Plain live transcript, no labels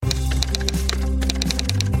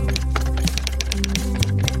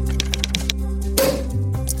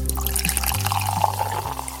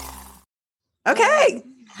Okay.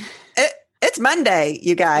 It's Monday,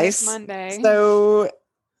 you guys. It's Monday. So,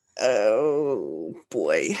 oh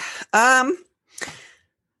boy.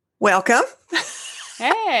 Welcome.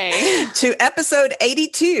 Hey. To episode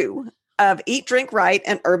 82 of Eat, Drink, Write,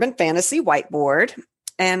 and Urban Fantasy Whiteboard.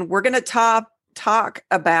 And we're going to talk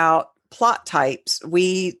about plot types.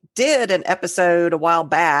 We did an episode a while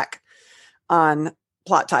back on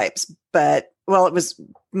plot types, but, well, it was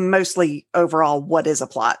mostly overall what is a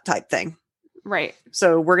plot type thing. Right.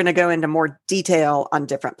 So we're going to go into more detail on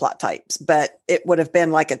different plot types, but it would have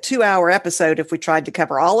been like a 2-hour episode if we tried to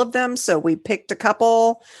cover all of them. So we picked a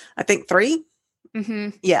couple, I think 3. Mm-hmm.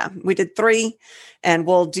 Yeah, we did 3 and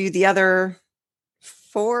we'll do the other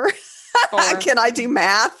 4. Can I do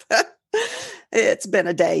math? It's been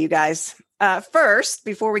a day, you guys. First,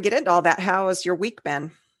 before we get into all that, how has your week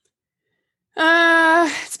been?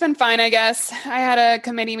 It's been fine, I guess. I had a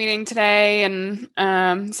committee meeting today,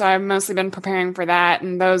 and so I've mostly been preparing for that.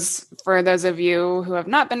 And for those of you who have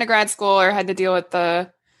not been to grad school or had to deal with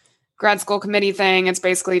the grad school committee thing, it's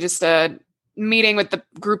basically just a meeting with the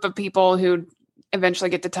group of people who eventually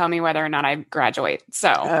get to tell me whether or not I graduate. So,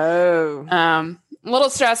 a little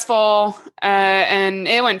stressful, and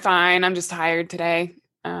it went fine. I'm just tired today.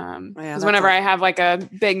 Because whenever I have like a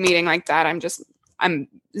big meeting like that, I'm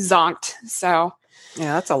zonked. So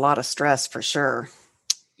yeah, that's a lot of stress for sure.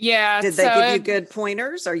 Yeah. Did they give you good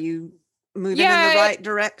pointers? Are you moving in the right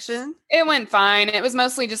direction? It went fine. It was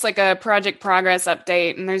mostly just like a project progress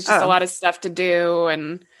update, and there's just a lot of stuff to do,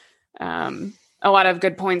 and a lot of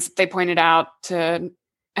good points that they pointed out to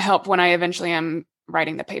help when I eventually am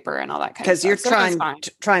writing the paper and all that kind of stuff. Because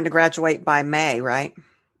you're trying to graduate by May, right?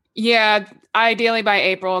 Yeah, ideally by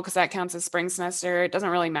April, because that counts as spring semester. It doesn't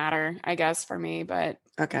really matter, I guess, for me, but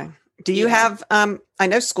okay. Do you have, I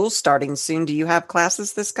know school's starting soon. Do you have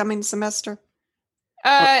classes this coming semester?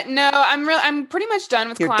 No, I'm pretty much done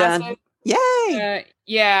with classes. Done. Yay!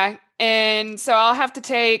 Yeah. And so I'll have to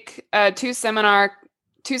take 2 seminar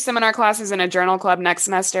classes and a journal club next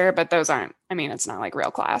semester, but those it's not like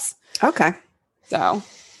real class. Okay. So.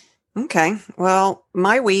 Okay. Well,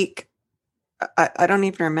 my week, I don't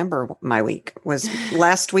even remember my week. Was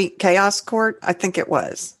last week Chaos Court? I think it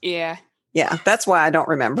was. Yeah. Yeah. That's why I don't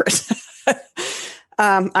remember it.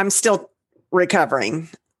 I'm still recovering.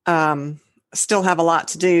 Still have a lot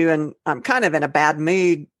to do, and I'm kind of in a bad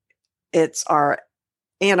mood. It's our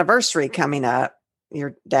anniversary coming up,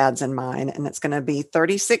 your dad's and mine, and it's going to be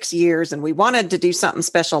 36 years. And we wanted to do something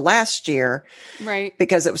special last year, right?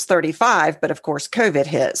 Because it was 35, but of course COVID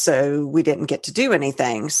hit, so we didn't get to do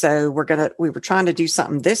anything. So we were trying to do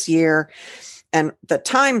something this year. And the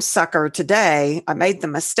time sucker today, I made the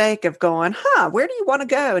mistake of going, where do you want to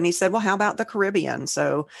go? And he said, well, how about the Caribbean?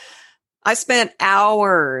 So I spent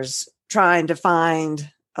hours trying to find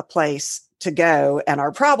a place to go. And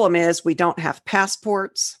our problem is we don't have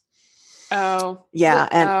passports. Oh, yeah.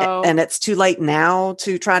 And it's too late now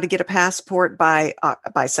to try to get a passport by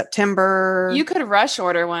September. You could rush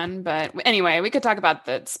order one, but anyway, we could talk about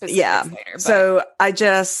the specifics later. But. So I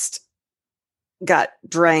just got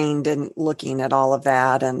drained in looking at all of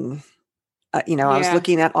that. And, I was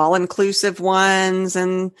looking at all-inclusive ones,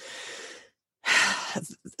 and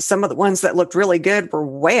some of the ones that looked really good were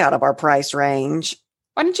way out of our price range.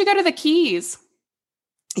 Why don't you go to the Keys?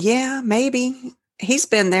 Yeah, maybe. He's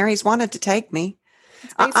been there. He's wanted to take me.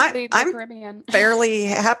 I'm Caribbean. Fairly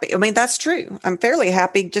happy. I mean, that's true. I'm fairly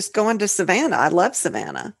happy just going to Savannah. I love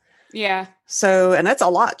Savannah. Yeah. So, and that's a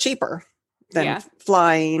lot cheaper than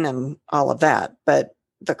flying and all of that. But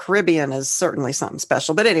the Caribbean is certainly something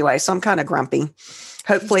special. But anyway, so I'm kind of grumpy.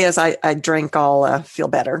 Hopefully, as I drink, I'll feel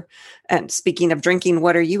better. And speaking of drinking,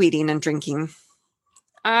 what are you eating and drinking?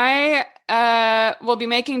 I will be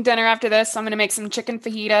making dinner after this. So I'm going to make some chicken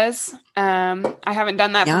fajitas. I haven't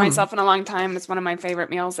done that for myself in a long time. It's one of my favorite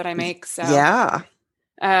meals that I make. So yeah,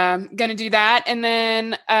 going to do that. And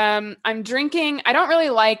then I'm drinking. I don't really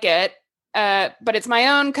like it, but it's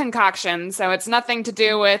my own concoction. So it's nothing to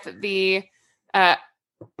do with the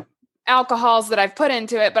alcohols that I've put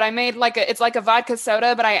into it. But I made it's like a vodka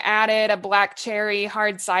soda, but I added a black cherry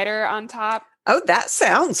hard cider on top. Oh, that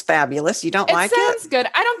sounds fabulous. You don't like it? It sounds good.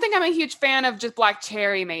 I don't think I'm a huge fan of just black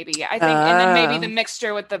cherry, maybe. I think, and then maybe the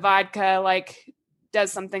mixture with the vodka,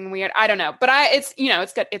 does something weird. I don't know. But it's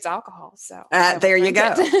good. It's alcohol. So there you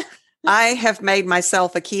go. I have made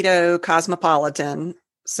myself a keto cosmopolitan.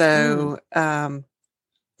 So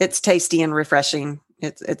it's tasty and refreshing.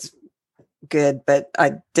 It's good, but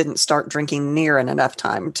I didn't start drinking near in enough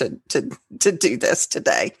time to do this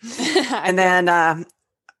today. And then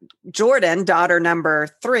Jordan, daughter number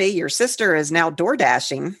 3, your sister, is now door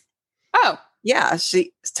dashing. Oh, Yeah,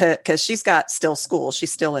 because she's got still school.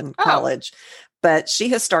 She's still in Oh. college, but she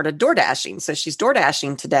has started door dashing. So she's door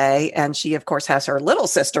dashing today. And she, of course, has her little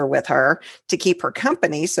sister with her to keep her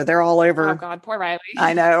company. So they're all over. Oh, God, poor Riley.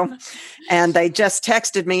 I know. And they just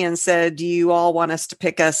texted me and said, do you all want us to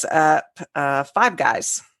pick us up Five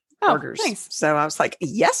Guys orders? Thanks. So I was like,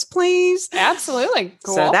 yes, please. Absolutely.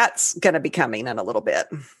 Cool. So that's going to be coming in a little bit.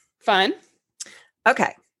 Fun.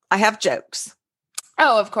 Okay. I have jokes.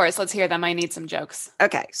 Oh, of course. Let's hear them. I need some jokes.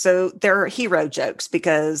 Okay. So they're hero jokes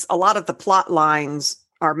because a lot of the plot lines,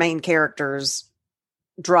 our main characters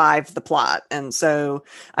drive the plot. And so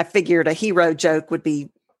I figured a hero joke would be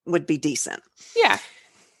decent. Yeah.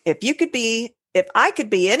 If I could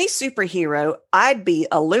be any superhero, I'd be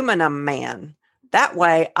Aluminum Man. That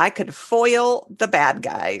way I could foil the bad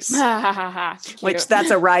guys, which that's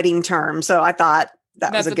a writing term. So I thought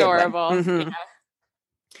that was a good adorable. one. Mm-hmm. Yeah.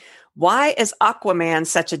 Why is Aquaman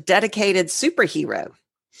such a dedicated superhero?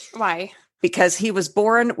 Why? Because he was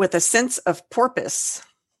born with a sense of purpose.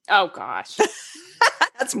 Oh, gosh.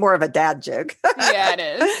 That's more of a dad joke. Yeah, it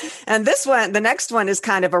is. And the next one is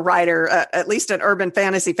kind of a writer, at least an urban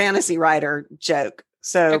fantasy writer joke.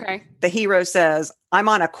 So The hero says, I'm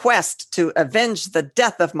on a quest to avenge the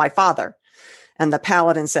death of my father. And the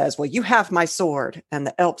paladin says, well, you have my sword. And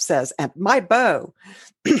the elf says, and my bow.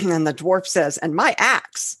 And the dwarf says, and my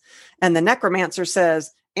axe. And the necromancer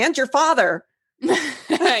says, and your father.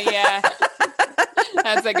 Yeah.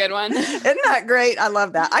 That's a good one. Isn't that great? I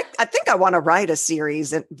love that. I think I want to write a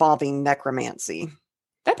series involving necromancy.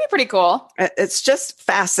 That'd be pretty cool. It's just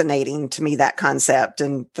fascinating to me, that concept,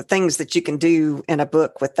 and the things that you can do in a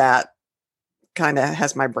book with that kind of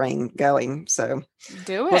has my brain going. So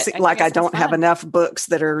do it. We'll see. I don't have enough books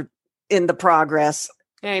that are in the progress.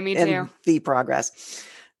 Yeah, me too. The progress.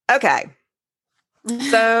 Okay.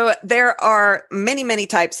 So there are many, many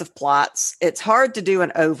types of plots. It's hard to do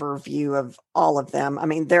an overview of all of them. I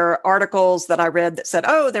mean, there are articles that I read that said,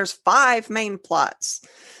 oh, there's 5 main plots.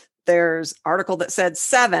 There's article that said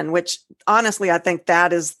 7, which honestly, I think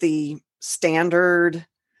that is the standard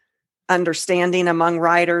understanding among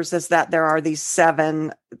writers, is that there are these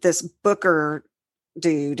 7. This Booker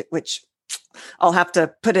dude, which I'll have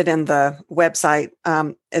to put it in the website,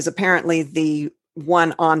 is apparently the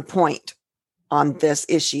one on point on this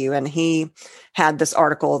issue. And he had this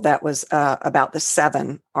article that was about the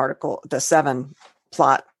 7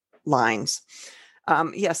 plot lines.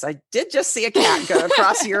 Yes, I did just see a cat go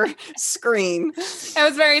across your screen. It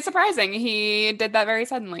was very surprising. He did that very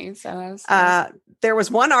suddenly. So there was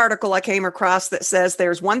one article I came across that says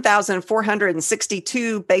there's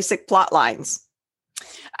 1,462 basic plot lines.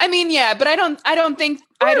 I mean, yeah, but I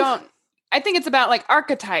think it's about like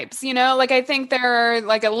archetypes, like I think there are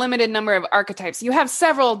like a limited number of archetypes. You have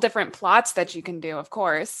several different plots that you can do, of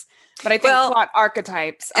course, but I think plot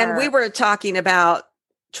archetypes and we were talking about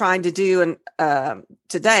trying to do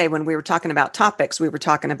today when we were talking about topics, we were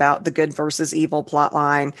talking about the good versus evil plot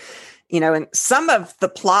line, and some of the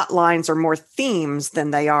plot lines are more themes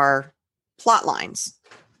than they are plot lines.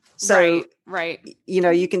 So, right.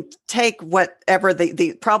 You can take whatever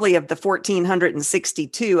the probably of the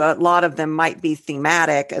 1,462, a lot of them might be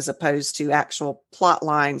thematic as opposed to actual plot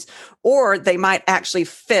lines, or they might actually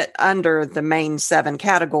fit under the main 7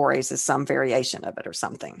 categories as some variation of it or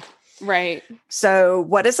something. Right. So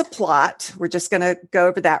what is a plot? We're just going to go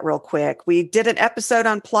over that real quick. We did an episode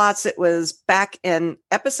on plots. It was back in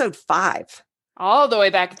episode 5. All the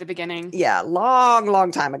way back at the beginning. Yeah,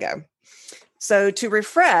 long time ago. So to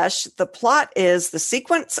refresh, the plot is the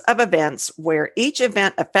sequence of events where each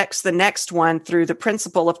event affects the next one through the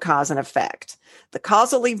principle of cause and effect. The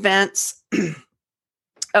causal events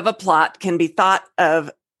of a plot can be thought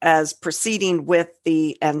of as proceeding with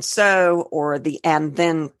the and so or the and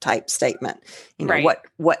then type statement. What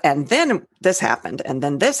and then this happened and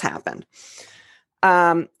then this happened.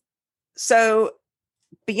 So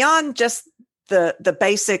beyond just the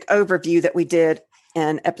basic overview that we did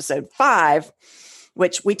in episode 5,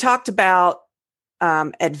 which we talked about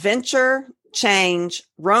adventure, change,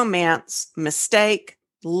 romance, mistake,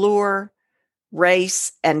 lure,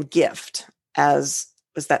 race, and gift. Was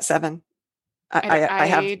that 7? I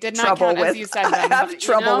have did not trouble count with, as you said them, I have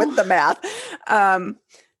trouble with the math.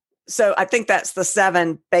 So I think that's the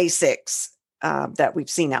 7 basics that we've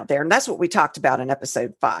seen out there. And that's what we talked about in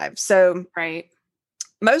episode 5. So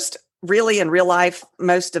in real life,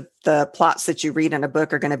 most of the plots that you read in a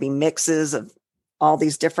book are going to be mixes of all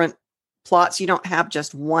these different plots. You don't have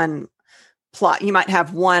just one plot. You might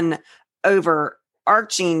have one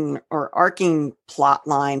overarching or arcing plot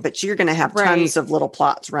line, but you're going to have tons of little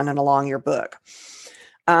plots running along your book.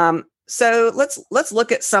 So let's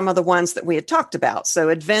look at some of the ones that we had talked about. So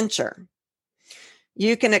adventure.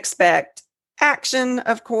 You can expect action,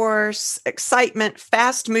 of course, excitement,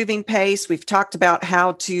 fast moving pace. We've talked about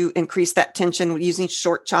how to increase that tension using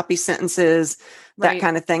short, choppy sentences, that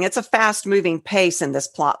kind of thing. It's a fast moving pace in this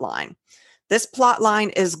plot line. This plot line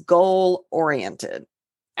is goal oriented.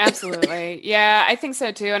 Absolutely. Yeah, I think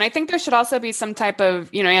so too. And I think there should also be some type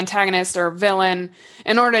of, antagonist or villain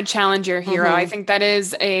in order to challenge your hero. I think that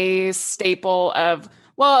is a staple of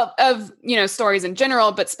stories in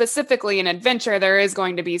general, but specifically in adventure, there is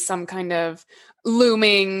going to be some kind of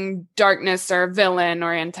looming darkness or villain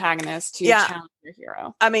or antagonist to challenge your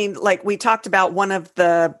hero. I mean, like we talked about, one of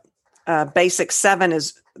the basic 7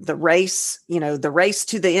 is the race, the race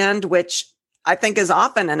to the end, which I think is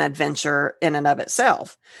often an adventure in and of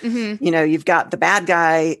itself. You've got the bad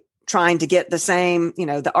guy trying to get the same,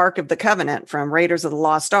 the Ark of the Covenant from Raiders of the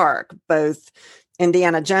Lost Ark. Both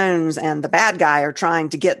Indiana Jones and the bad guy are trying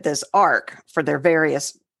to get this Ark for their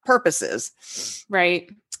various purposes.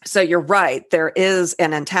 Right. So you're right. There is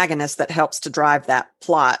an antagonist that helps to drive that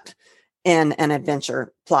plot in an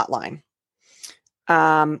adventure plot line.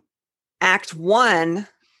 Act 1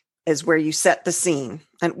 is where you set the scene.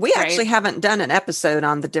 And we actually haven't done an episode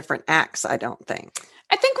on the different acts, I don't think.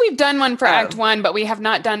 I think we've done one for Act 1, but we have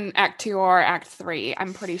not done Act 2 or Act 3,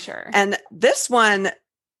 I'm pretty sure. And this one,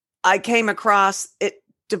 I came across, it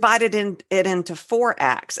divided it into 4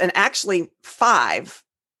 acts, and actually 5.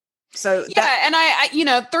 So and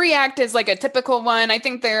I 3 act is like a typical one. I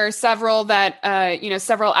think there are several that,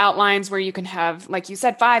 several outlines where you can have, like you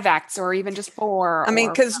said, 5 acts or even just 4. I mean,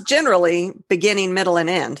 because generally beginning, middle, and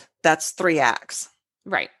end, that's 3 acts.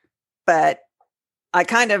 Right. But I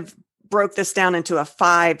kind of broke this down into a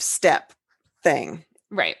 5-step thing.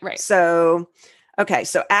 Right. So, okay.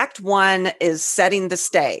 So Act 1 is setting the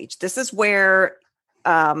stage. This is where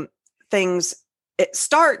it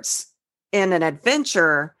starts in an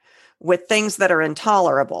adventure with things that are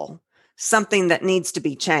intolerable, something that needs to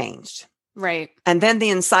be changed. Right. And then the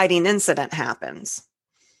inciting incident happens,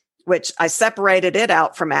 which I separated it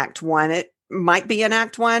out from Act 1. It might be in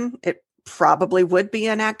Act 1. It probably would be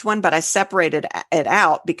in Act 1, but I separated it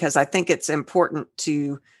out because I think it's important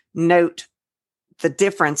to note the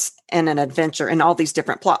difference in an adventure in all these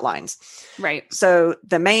different plot lines. Right. So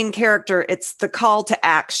the main character, it's the call to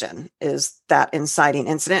action is that inciting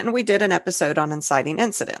incident. And we did an episode on inciting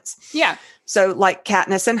incidents. Yeah. So like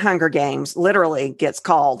Katniss in Hunger Games literally gets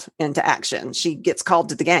called into action. She gets called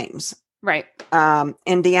to the games. Right.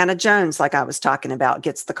 Indiana Jones, like I was talking about,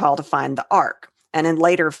 gets the call to find the Ark. And in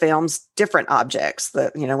later films, different objects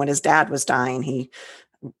that, when his dad was dying, he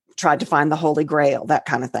tried to find the Holy Grail, that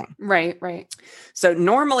kind of thing. Right. So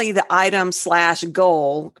normally the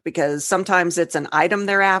item/goal, because sometimes it's an item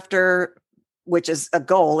thereafter, which is a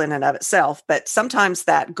goal in and of itself, but sometimes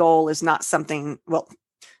that goal is not something,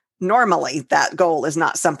 normally that goal is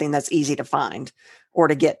not something that's easy to find or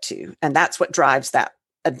to get to. And that's what drives that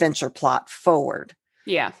adventure plot forward.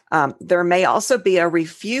 Yeah. There may also be a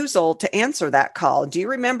refusal to answer that call. Do you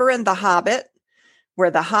remember in The Hobbit, where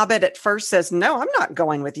the Hobbit at first says, "No, I'm not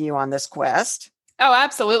going with you on this quest"? Oh,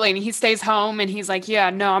 absolutely. And he stays home and he's like, "Yeah,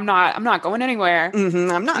 no, I'm not going anywhere.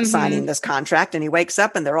 I'm not signing this contract." And he wakes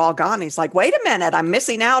up and they're all gone. He's like, "Wait a minute, I'm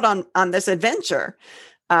missing out on this adventure."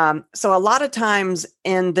 So a lot of times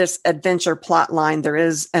in this adventure plot line, there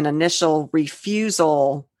is an initial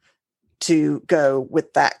refusal to go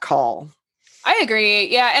with that call. I agree.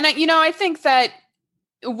 Yeah. And I think that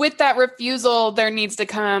with that refusal, there needs to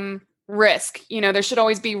come risk. There should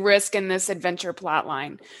always be risk in this adventure plot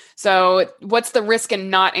line. So what's the risk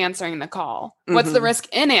in not answering the call? What's the risk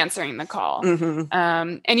in answering the call?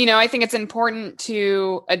 And, I think it's important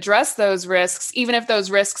to address those risks, even if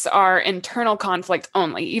those risks are internal conflict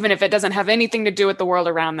only, even if it doesn't have anything to do with the world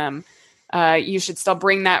around them. You should still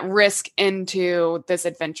bring that risk into this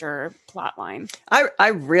adventure plot line. I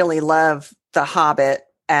really love The Hobbit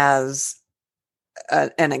as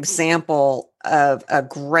an example of a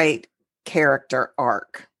great character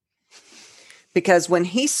arc, because when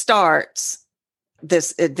he starts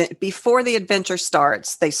this before the adventure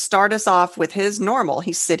starts, they start us off with his normal.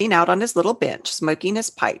 He's sitting out on his little bench, smoking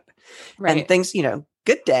his pipe, and things,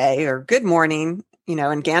 good day or good morning,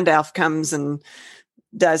 and Gandalf comes and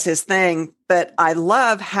does his thing. But I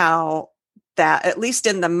love how that, at least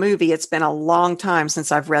in the movie, it's been a long time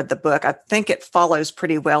since I've read the book. I think it follows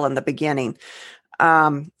pretty well in the beginning.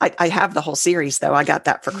 I have the whole series, though. I got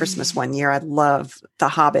that for Christmas one year. I love The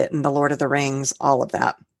Hobbit and The Lord of the Rings, all of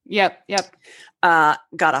that. Yep. Got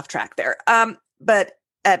off track there. But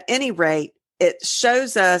at any rate, it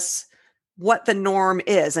shows us what the norm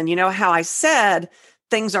is. And how I said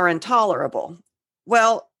things are intolerable.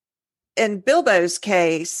 Well, in Bilbo's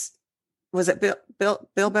case, was it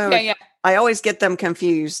Bilbo? Yeah, yeah. I always get them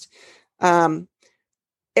confused.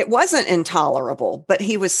 It wasn't intolerable, but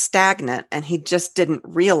he was stagnant and he just didn't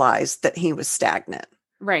realize that he was stagnant.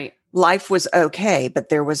 Right. Life was okay, but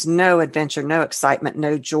there was no adventure, no excitement,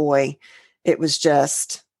 no joy. It was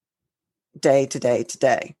just day to day to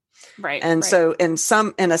day. Right. And so in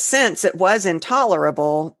a sense, it was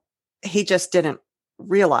intolerable. He just didn't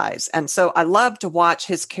realize. And so I love to watch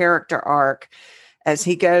his character arc as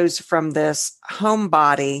he goes from this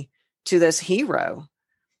homebody to this hero.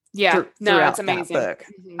 Yeah. No, it's amazing. Book.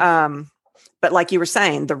 Mm-hmm. But like you were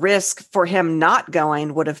saying, the risk for him not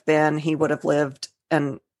going would have been he would have lived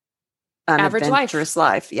an adventurous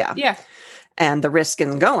life. Yeah. Yeah. And the risk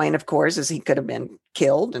in going, of course, is he could have been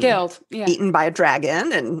killed, eaten by a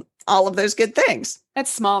dragon and all of those good things.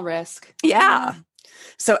 That's small risk. Yeah.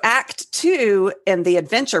 So Act 2 in the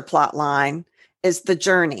adventure plot line is the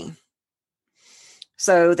journey.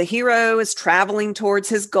 So the hero is traveling towards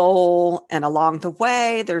his goal, and along the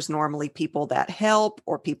way, there's normally people that help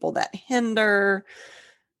or people that hinder.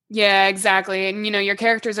 Yeah, exactly. And, your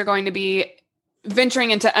characters are going to be venturing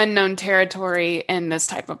into unknown territory in this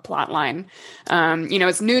type of plot line.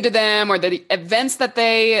 It's new to them, or the events that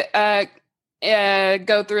they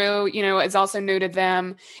go through, is also new to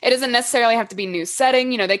them. It doesn't necessarily have to be new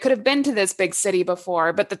setting. They could have been to this big city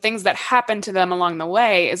before, but the things that happen to them along the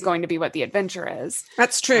way is going to be what the adventure is.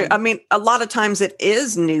 That's true. I mean, a lot of times it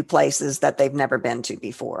is new places that they've never been to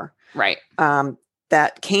before. Right.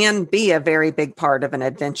 That can be a very big part of an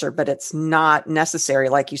adventure, but it's not necessary.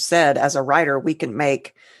 Like you said, as a writer, we can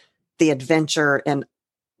make the adventure and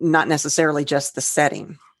not necessarily just the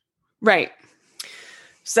setting. Right.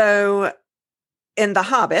 So in The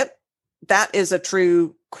Hobbit, that is a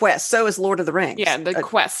true quest. So is Lord of the Rings. Yeah, the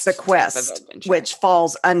quest. The quest, which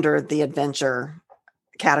falls under the adventure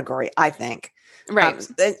category, I think. Right.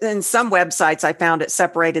 In some websites, I found it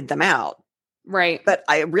separated them out. Right. But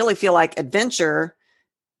I really feel like adventure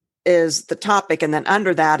is the topic. And then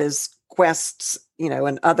under that is quests,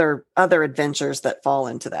 and other adventures that fall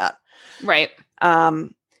into that. Right.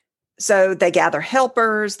 So they gather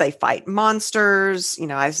helpers, they fight monsters.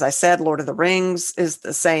 As I said, Lord of the Rings is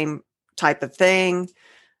the same type of thing.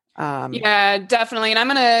 Yeah, definitely. And I'm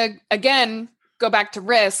going to, again, go back to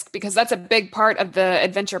risk, because that's a big part of the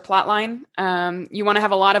adventure plotline. You want to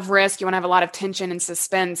have a lot of risk. You want to have a lot of tension and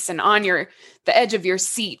suspense, and on the edge of your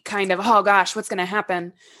seat, kind of, oh gosh, what's going to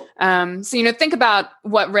happen? So, think about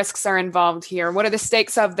what risks are involved here. What are the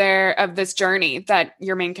stakes of this journey that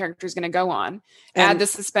your main character is going to go on? Add the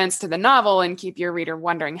suspense to the novel and keep your reader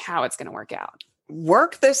wondering how it's going to work out.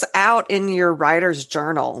 Work this out in your writer's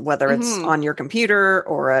journal, whether it's on your computer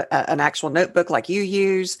or an actual notebook like you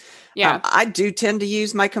use. Yeah. I do tend to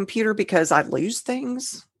use my computer because I lose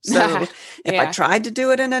things. So if I tried to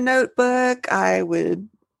do it in a notebook, I would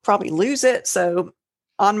probably lose it. So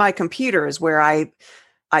on my computer is where I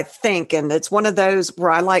think, and it's one of those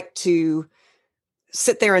where I like to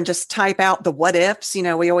sit there and just type out the what ifs.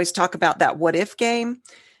 We always talk about that what if game.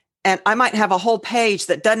 And I might have a whole page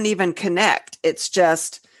that doesn't even connect. It's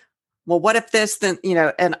just, well, what if this, then,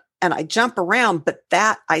 and I jump around, but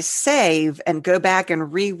that I save and go back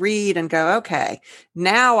and reread and go, okay,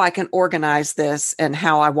 now I can organize this and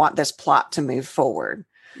how I want this plot to move forward.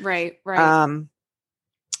 Right. All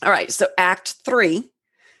right. So Act 3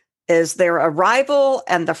 is their arrival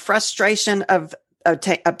and the frustration of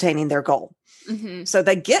obtaining their goal. Mm-hmm. So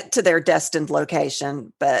they get to their destined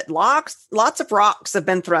location, but lots of rocks have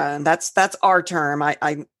been thrown. That's our term.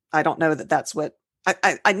 I don't know that's what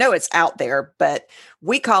I know it's out there, but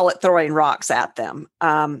we call it throwing rocks at them.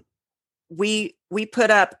 We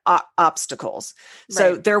put up obstacles.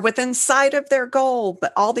 So they're within sight of their goal,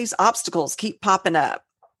 but all these obstacles keep popping up.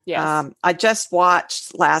 Yes. I just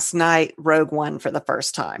watched last night Rogue One for the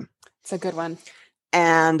first time. It's a good one.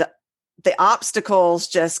 And the obstacles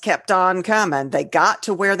just kept on coming. They got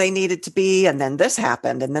to where they needed to be. And then this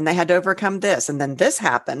happened. And then they had to overcome this. And then this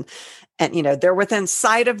happened. And, they're within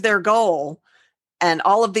sight of their goal. And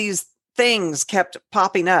all of these things kept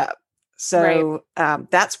popping up. So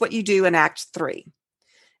that's what you do in Act 3.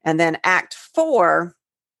 And then Act 4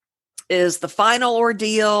 is the final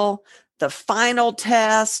ordeal, the final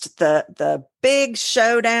test, the big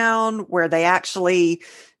showdown where they actually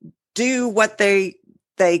do what they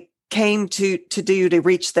came to do to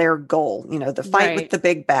reach their goal, the fight with the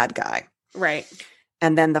big bad guy. Right.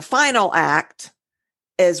 And then the final act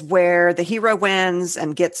is where the hero wins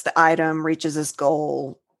and gets the item, reaches his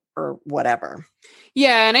goal or whatever.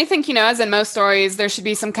 Yeah, and I think, as in most stories, there should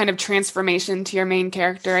be some kind of transformation to your main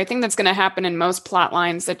character. I think that's going to happen in most plot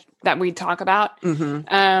lines that we talk about.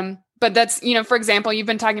 But that's, for example, you've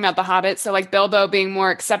been talking about The Hobbit. So like Bilbo being more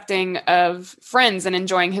accepting of friends and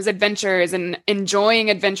enjoying his adventures and enjoying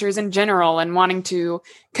adventures in general and wanting to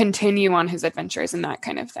continue on his adventures and that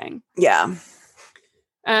kind of thing. Yeah.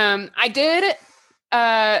 I did,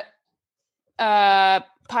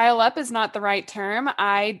 pile up is not the right term.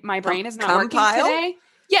 My brain is not working today.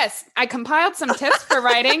 Yes, I compiled some tips for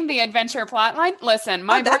writing the adventure plotline. Listen,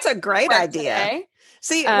 that's a great idea. Today.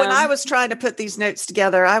 See, when I was trying to put these notes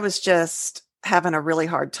together, I was just having a really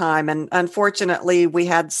hard time. And unfortunately, we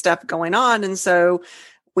had stuff going on. And so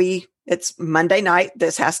it's Monday night.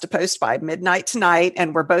 This has to post by midnight tonight.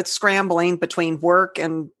 And we're both scrambling between work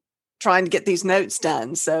and trying to get these notes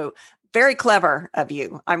done. So very clever of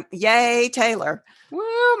you. Yay, Taylor.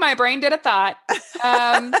 Woo, my brain did a thought.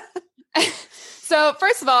 So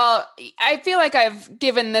first of all, I feel like I've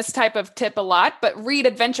given this type of tip a lot, but read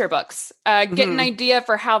adventure books. Get an idea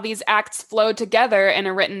for how these acts flow together in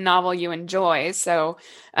a written novel you enjoy. So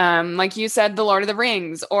like you said, The Lord of the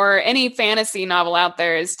Rings or any fantasy novel out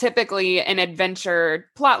there is typically an adventure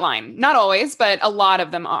plotline. Not always, but a lot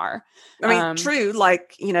of them are. I mean, true.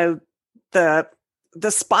 Like, the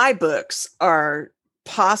spy books are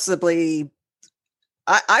possibly,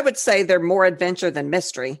 I would say they're more adventure than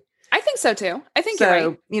mystery. I think so too. I think you're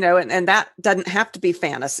right. And that doesn't have to be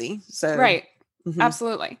fantasy. So right.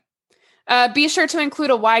 Absolutely. Be sure to include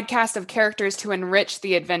a wide cast of characters to enrich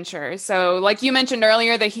the adventure. So like you mentioned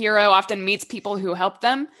earlier, the hero often meets people who help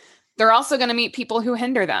them. They're also going to meet people who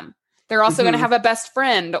hinder them. They're also going to have a best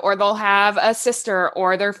friend, or they'll have a sister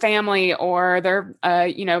or their family or their,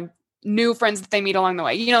 new friends that they meet along the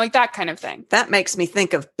way, like that kind of thing. That makes me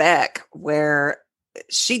think of Beck, where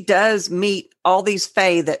she does meet all these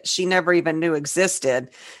fae that she never even knew existed.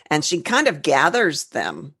 And she kind of gathers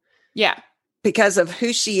them. Yeah. Because of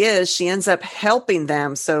who she is, she ends up helping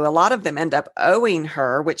them. So a lot of them end up owing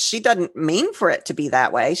her, which she doesn't mean for it to be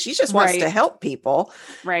that way. She just wants to help people.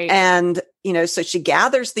 Right. And, so she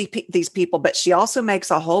gathers these people, but she also makes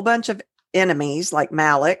a whole bunch of enemies like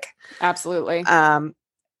Malik. Absolutely.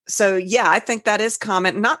 So yeah, I think that is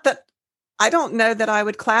common. Not that I don't know that I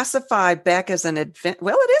would classify Beck as an adventure.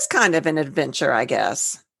 Well, it is kind of an adventure, I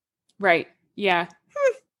guess. Right. Yeah.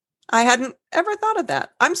 I hadn't ever thought of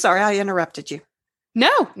that. I'm sorry, I interrupted you. No,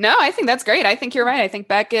 I think that's great. I think you're right. I think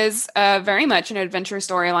Beck is very much an adventure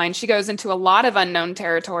storyline. She goes into a lot of unknown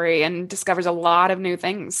territory and discovers a lot of new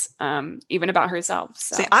things, even about herself.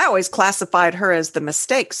 So. See, I always classified her as the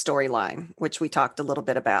mistake storyline, which we talked a little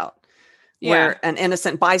bit about, where an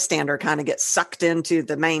innocent bystander kind of gets sucked into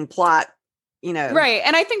the main plot. Right.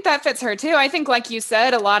 And I think that fits her too. I think, like you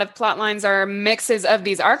said, a lot of plot lines are mixes of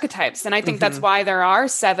these archetypes. And I think that's why there are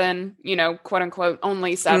 7, quote unquote,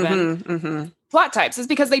 only 7 plot types, is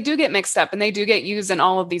because they do get mixed up and they do get used in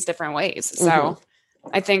all of these different ways. So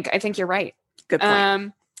I think you're right. Good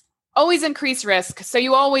point. Always increase risk. So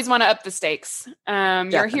you always want to up the stakes.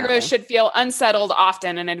 Your heroes should feel unsettled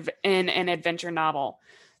often in an adventure novel.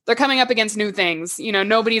 They're coming up against new things.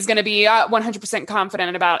 Nobody's going to be 100%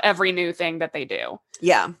 confident about every new thing that they do.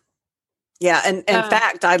 Yeah. Yeah. And in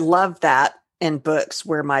fact, I love that in books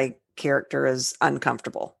where my character is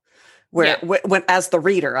uncomfortable, where when as the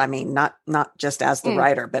reader, I mean, not just as the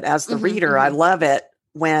writer, but as the reader, I love it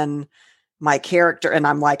when my character, and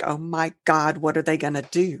I'm like, oh my God, what are they going to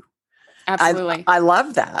do? Absolutely. I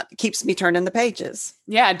love that. It keeps me turning the pages.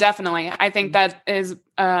 Yeah, definitely. I think that is,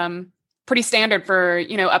 pretty standard for,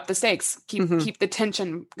 up the stakes, keep the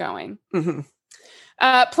tension going.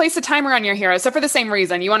 Place a timer on your hero. So for the same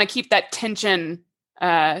reason, you want to keep that tension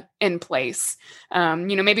in place.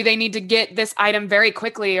 Maybe they need to get this item very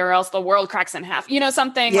quickly or else the world cracks in half,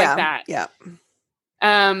 something like that. Yeah.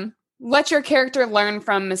 Let your character learn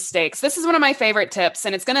from mistakes. This is one of my favorite tips,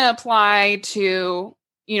 and it's going to apply to,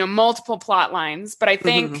 multiple plot lines. But I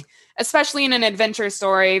think especially in an adventure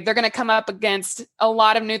story, they're going to come up against a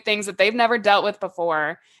lot of new things that they've never dealt with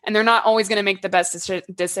before. And they're not always going to make the best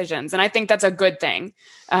decisions. And I think that's a good thing.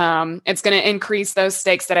 It's going to increase those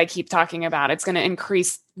stakes that I keep talking about. It's going to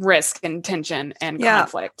increase risk and tension and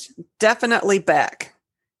conflict. Definitely Beck.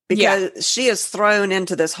 Because she is thrown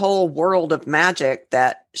into this whole world of magic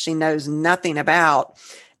that she knows nothing about.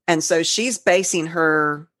 And so she's basing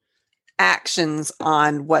her actions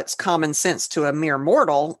on what's common sense to a mere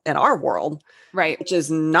mortal in our world, right? Which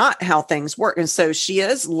is not how things work. And so she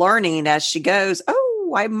is learning as she goes,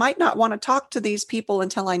 oh, I might not want to talk to these people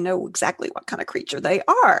until I know exactly what kind of creature they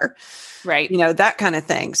are. Right. That kind of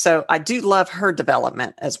thing. So I do love her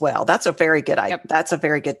development as well. That's a very good, that's a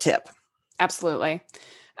very good tip. Absolutely.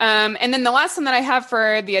 And then the last one that I have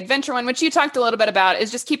for the adventure one, which you talked a little bit about, is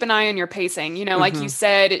just keep an eye on your pacing. Like you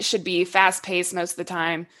said, it should be fast paced most of the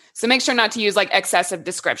time. So make sure not to use like excessive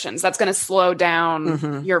descriptions. That's going to slow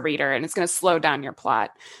down your reader and it's going to slow down your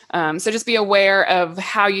plot. So just be aware of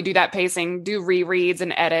how you do that pacing, do rereads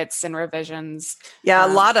and edits and revisions. Yeah, a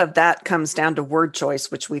lot of that comes down to word choice,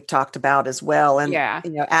 which we've talked about as well. And,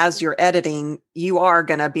 as you're editing, you are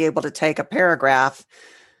going to be able to take a paragraph,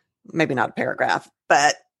 maybe not a paragraph,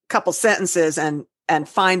 but couple sentences and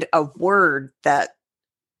find a word that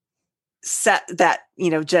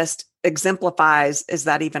just exemplifies. Is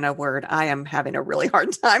that even a word? I am having a really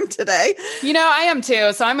hard time today. I am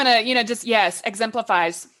too. So I'm going to, just, yes,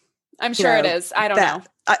 exemplifies. I'm sure it is. I don't know.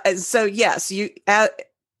 So yes, you,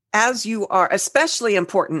 as you are, especially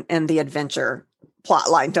important in the adventure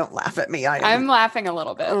plot line, don't laugh at me. I'm laughing a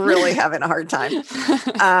little bit. Really having a hard time.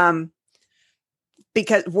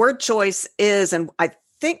 Because word choice is, and I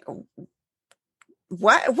think,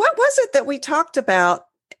 what was it that we talked about?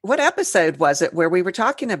 What episode was it where we were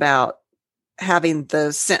talking about having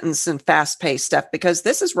the sentence and fast-paced stuff? Because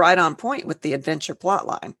this is right on point with the adventure plot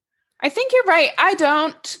line. I think you're right. I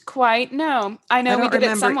don't quite know. I know we did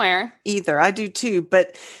it somewhere. Either. I do too,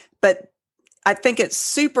 but I think it's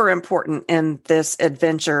super important in this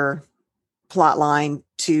adventure plot line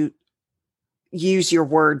to use your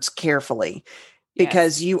words carefully.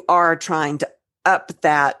 Because you are trying to up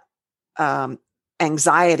that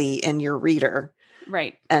anxiety in your reader.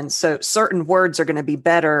 Right. And so certain words are going to be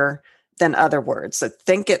better than other words. So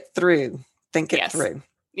think it through. Think it through.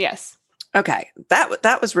 Yes. Okay.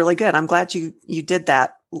 That was really good. I'm glad you did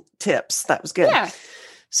that tips. That was good. Yeah.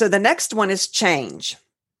 So the next one is change.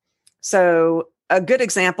 So a good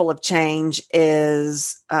example of change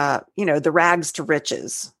is, the rags to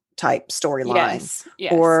riches type storyline,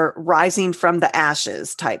 or rising from the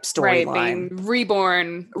ashes type storyline, right, being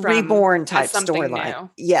reborn type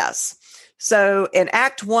storyline. Yes. So in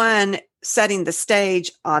Act 1, setting the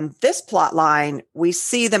stage on this plot line, we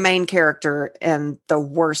see the main character in the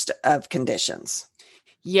worst of conditions.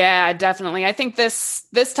 Yeah, definitely. I think this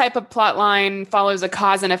type of plot line follows a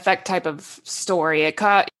cause and effect type of story.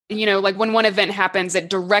 Like when one event happens, it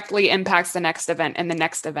directly impacts the next event and the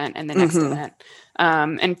next event and the next event,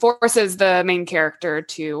 and forces the main character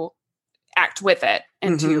to act with it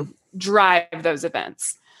and to drive those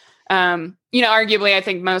events. Arguably, I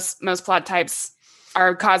think most plot types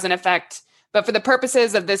are cause and effect. But for the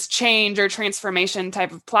purposes of this change or transformation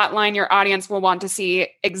type of plot line, your audience will want to see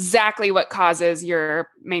exactly what causes your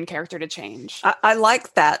main character to change. I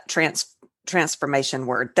like that transformation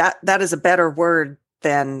word. That is a better word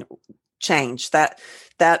than change. That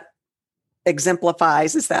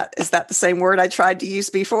exemplifies. Is that the same word I tried to use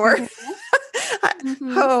before?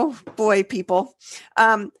 Oh boy, people.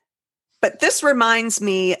 But this reminds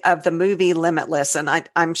me of the movie Limitless, and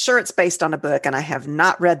I'm sure it's based on a book, and I have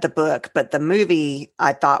not read the book, but the movie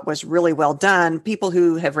I thought was really well done. People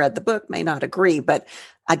who have read the book may not agree, but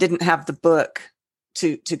I didn't have the book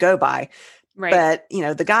to go by. Right. But,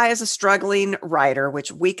 the guy is a struggling writer,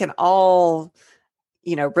 which we can all,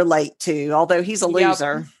 relate to, although he's a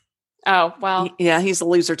loser. Oh, well. Yeah, he's a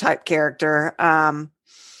loser type character.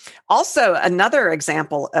 Also, another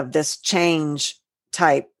example of this change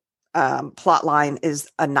type plot line is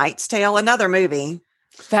A Knight's Tale, another movie.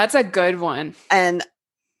 That's a good one. And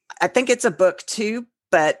I think it's a book too,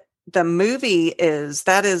 but the movie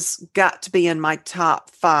that has got to be in my top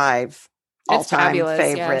 5 all-time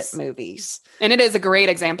favorite movies. And it is a great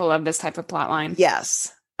example of this type of plot line.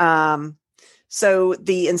 Yes. So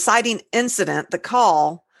the inciting incident, the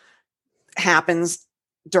call, happens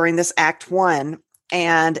during this Act 1.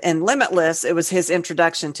 And in Limitless, it was his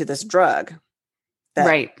introduction to this drug. That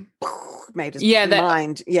made his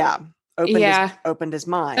mind. Opened his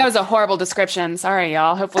mind. That was a horrible description. Sorry,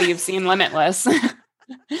 y'all. Hopefully you've seen Limitless.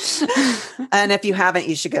 And if you haven't,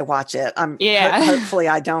 you should go watch it. Hopefully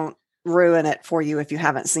I don't ruin it for you if you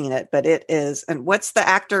haven't seen it, but it is. And what's the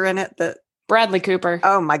actor in it? Bradley Cooper.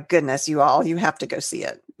 Oh my goodness, you have to go see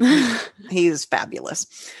it. He is fabulous.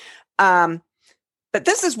 But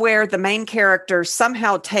this is where the main character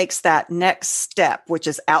somehow takes that next step, which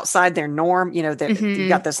is outside their norm. You've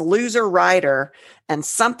got this loser writer, and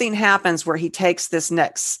something happens where he takes this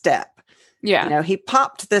next step. Yeah. He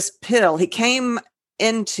popped this pill. He came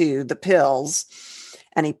into the pills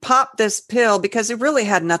and he popped this pill because he really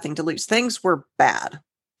had nothing to lose. Things were bad.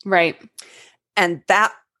 Right. And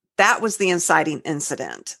that was the inciting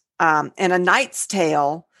incident. In A Knight's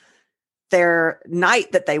Tale, their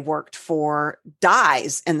knight that they worked for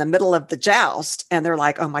dies in the middle of the joust. And they're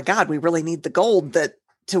like, oh my God, we really need the gold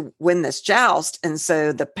to win this joust. And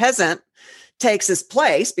so the peasant takes his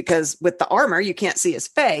place because with the armor, you can't see his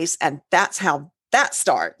face. And that's how that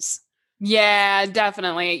starts. Yeah,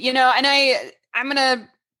 definitely. And I'm going to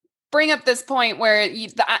bring up this point where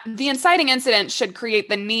the inciting incident should create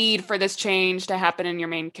the need for this change to happen in your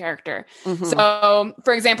main character. Mm-hmm. So,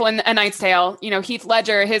 for example, in A Knight's Tale, Heath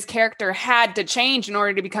Ledger, his character had to change in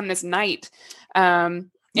order to become this knight.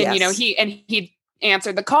 And, yes. He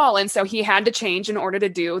answered the call. And so he had to change in order to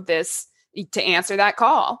do this, to answer that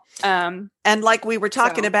call. And like we were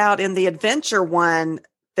talking about in the adventure one,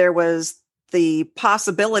 there was the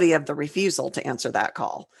possibility of the refusal to answer that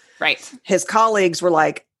call. Right. His colleagues were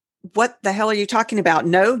like, what the hell are you talking about?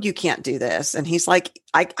 No, you can't do this. And he's like,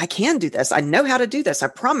 I can do this. I know how to do this. I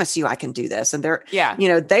promise you I can do this. And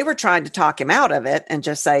they were trying to talk him out of it and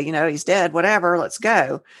just say, he's dead, whatever, let's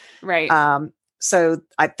go. Right. So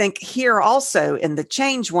I think here also in the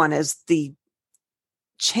change one is the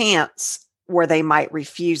chance where they might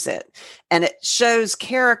refuse it. And it shows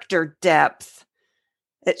character depth.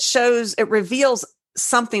 It reveals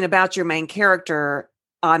something about your main character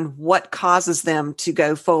on what causes them to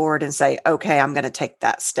go forward and say, okay, I'm going to take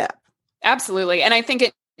that step. Absolutely. And I think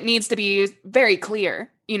it needs to be very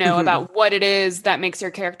clear, mm-hmm. about what it is that makes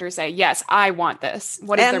your character say, yes, I want this.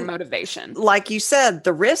 What is their motivation? Like you said,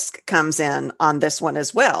 the risk comes in on this one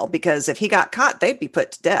as well, because if he got caught, they'd be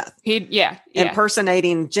put to death.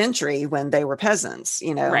 Impersonating gentry when they were peasants,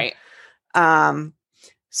 Right.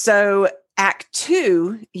 So Act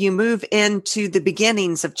 2, you move into the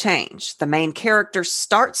beginnings of change. The main character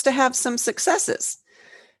starts to have some successes.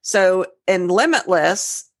 So in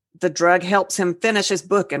Limitless, the drug helps him finish his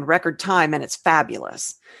book in record time, and it's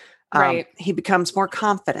fabulous. Right. He becomes more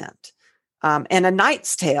confident. In A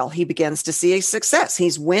Knight's Tale, he begins to see a success.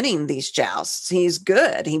 He's winning these jousts. He's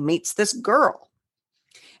good. He meets this girl.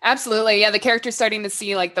 Absolutely. Yeah. The character's starting to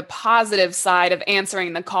see like the positive side of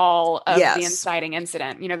answering the call of the inciting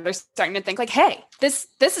incident. They're starting to think like, hey, this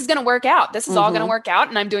is going to work out. This is all going to work out.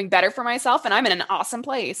 And I'm doing better for myself. And I'm in an awesome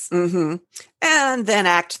place. Mm-hmm. And then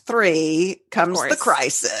Act 3 comes the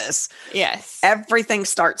crisis. Yes. Everything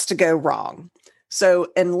starts to go wrong. So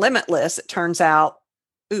in Limitless, it turns out,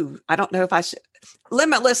 I don't know if I should.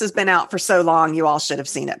 Limitless has been out for so long. You all should have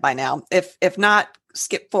seen it by now. If not,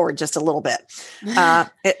 skip forward just a little bit.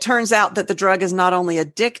 It turns out that the drug is not only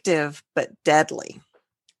addictive, but deadly.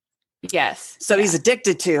 Yes. So he's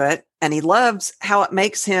addicted to it, and he loves how it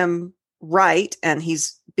makes him right. And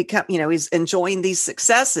he's become, he's enjoying these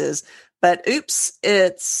successes, but oops,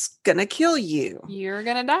 it's going to kill you. You're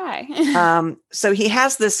going to die. So he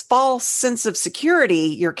has this false sense of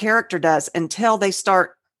security, your character does, until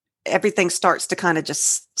everything starts to kind of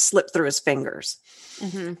just slip through his fingers.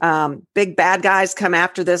 Mm-hmm. Big bad guys come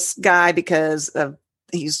after this guy because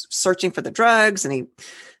he's searching for the drugs, and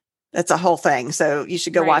that's a whole thing. So you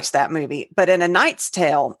should go watch that movie. But in A Knight's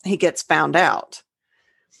Tale, he gets found out,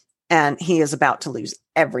 and he is about to lose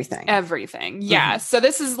everything. Everything. Yeah. Mm-hmm. So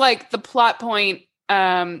this is like the plot point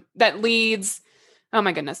that leads. Oh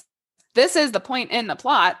my goodness. This is the point in the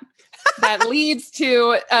plot that leads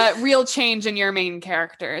to real change in your main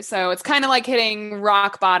character. So it's kind of like hitting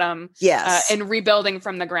rock bottom, and rebuilding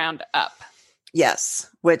from the ground up. Yes,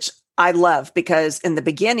 which I love, because in the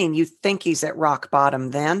beginning, you think he's at rock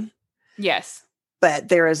bottom then. Yes. But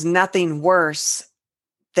there is nothing worse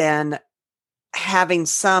than having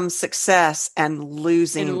some success and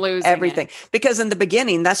losing everything. Because in the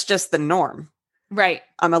beginning, that's just the norm. Right.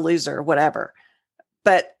 I'm a loser, whatever.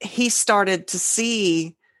 But he started to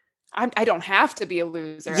see, I don't have to be a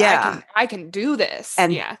loser. Yeah. I can do this.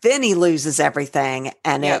 And then he loses everything,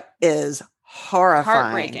 and it is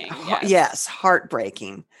horrifying. Heartbreaking. Yes,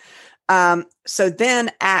 heartbreaking. So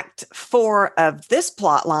then Act 4 of this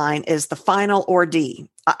plot line is the final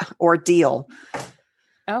ordeal.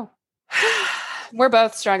 Oh, we're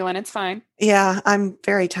both struggling. It's fine. Yeah, I'm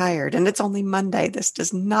very tired, and it's only Monday. This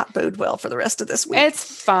does not bode well for the rest of this week. It's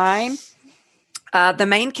fine. The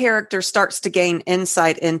main character starts to gain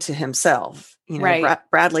insight into himself.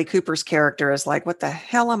 Bradley Cooper's character is like, what the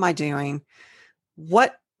hell am I doing?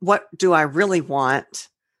 What do I really want?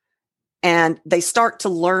 And they start to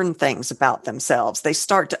learn things about themselves. They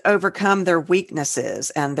start to overcome their weaknesses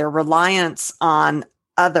and their reliance on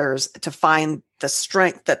others to find the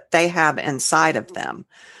strength that they have inside of them.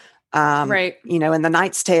 In The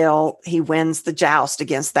Knight's Tale, he wins the joust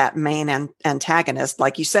against that main antagonist.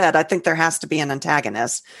 Like you said, I think there has to be an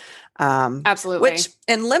antagonist. Absolutely. Which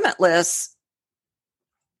in Limitless,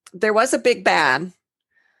 there was a big bad.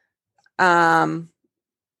 But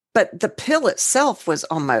the pill itself was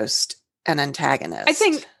almost an antagonist.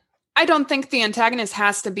 I don't think the antagonist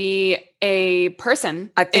has to be a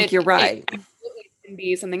person. I think you're right. It can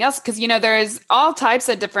be something else. Because, there's all types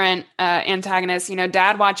of different antagonists.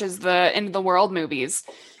 Dad watches the End of the World movies,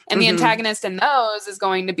 and the antagonist in those is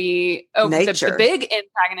going to be the big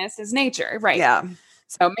antagonist is nature. Right. Yeah.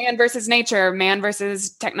 So man versus nature, man versus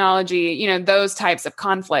technology, those types of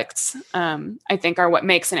conflicts, I think are what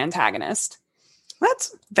makes an antagonist.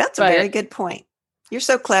 That's a very good point. You're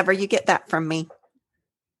so clever. You get that from me.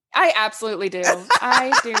 I absolutely do.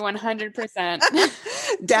 I do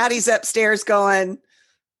 100%. Daddy's upstairs going,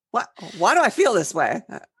 "What? Why do I feel this way?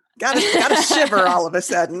 Got to shiver all of a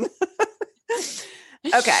sudden."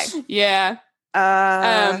 Okay. Yeah.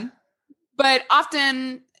 But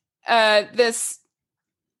often this.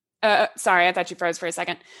 Sorry, I thought you froze for a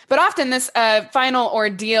second. But often this final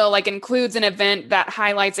ordeal includes an event that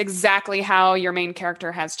highlights exactly how your main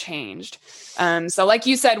character has changed. So like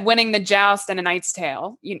you said, winning the joust in A Knight's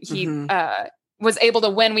Tale, he was able to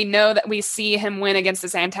win. We know that we see him win against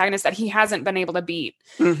this antagonist that he hasn't been able to beat.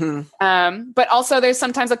 But also there's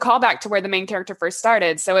sometimes a callback to where the main character first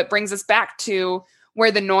started. So it brings us back to where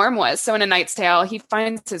the norm was. So in A Knight's Tale, he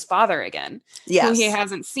finds his father again, who he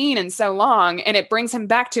hasn't seen in so long. And it brings him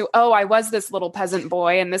back to, I was this little peasant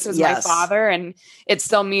boy and this was my father. And it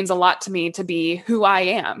still means a lot to me to be who I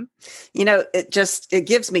am. It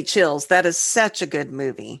gives me chills. That is such a good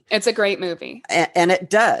movie. It's a great movie. And it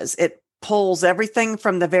does. It pulls everything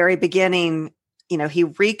from the very beginning. He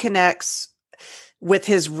reconnects with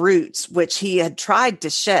his roots, which he had tried to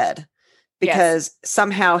shed, because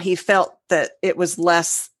somehow he felt that it was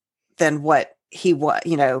less than what he was,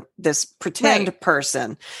 this pretend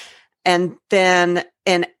person. And then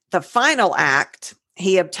in the final act,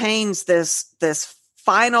 he obtains this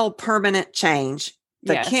final permanent change.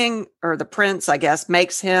 The king or the prince, I guess,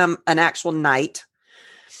 makes him an actual knight.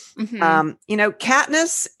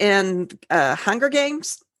 Katniss in Hunger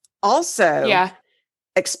Games also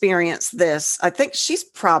experienced this. I think she's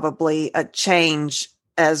probably a change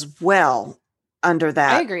as well under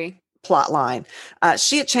that I agree. plot line.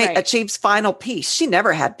 She achieves final peace. She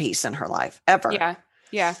never had peace in her life, ever.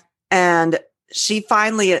 Yeah. And she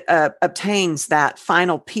finally obtains that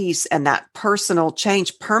final peace and that personal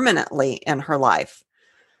change permanently in her life.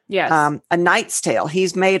 Yes. A Knight's Tale.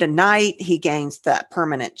 He's made a knight. He gains that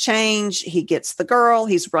permanent change. He gets the girl.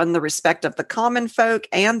 He's won the respect of the common folk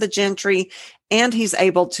and the gentry. And he's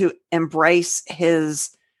able to embrace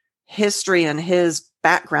his history and his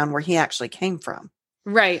background where he actually came from.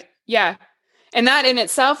 Right. Yeah. And that in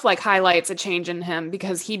itself highlights a change in him,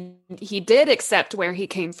 because he did accept where he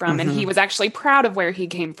came from and he was actually proud of where he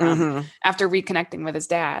came from after reconnecting with his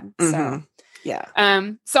dad. So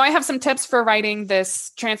so I have some tips for writing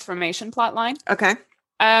this transformation plot line. Okay.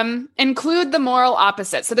 Include the moral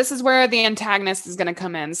opposite. So this is where the antagonist is going to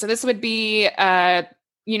come in. So this would be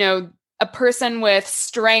a person with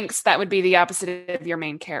strengths that would be the opposite of your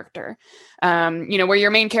main character. Where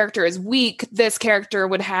your main character is weak, this character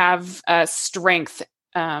would have strength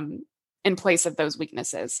in place of those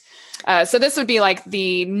weaknesses. So this would be like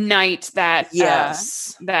the knight that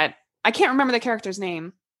that I can't remember the character's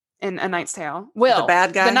name in A Knight's Tale. Will, the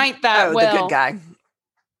bad guy, the knight that Will, the good guy,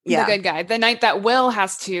 the good guy, the knight that Will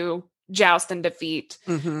has to joust and defeat.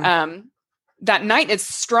 That knight is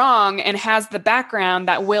strong and has the background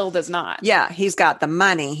that Will does not. Yeah, he's got the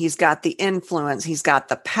money, he's got the influence, he's got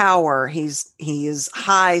the power. He is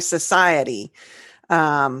high society.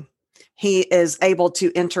 He is able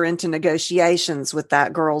to enter into negotiations with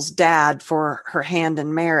that girl's dad for her hand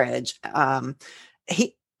in marriage.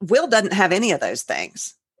 Will doesn't have any of those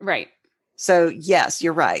things. Right. So yes,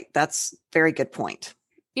 you're right. That's a very good point.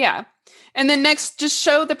 Yeah. And then next, just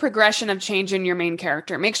show the progression of change in your main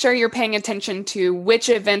character. Make sure you're paying attention to which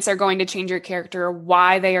events are going to change your character,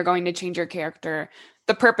 why they are going to change your character,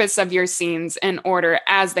 the purpose of your scenes in order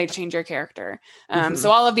as they change your character. So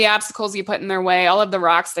all of the obstacles you put in their way, all of the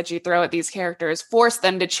rocks that you throw at these characters, force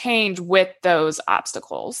them to change with those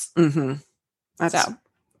obstacles. That's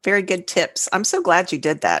very good tips. I'm so glad you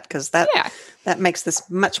did that, because that makes this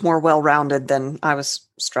much more well-rounded than I was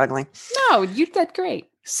struggling. No, you did great.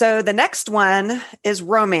 So the next one is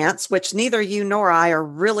romance, which neither you nor I are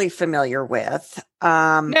really familiar with.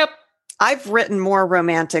 Nope. I've written more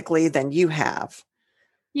romantically than you have.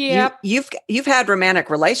 Yep. You've had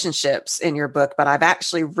romantic relationships in your book, but I've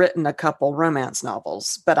actually written a couple romance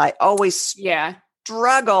novels. But I always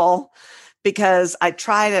struggle because I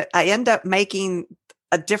end up making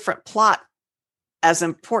a different plot as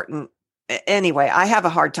important. Anyway, I have a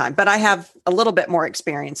hard time, but I have a little bit more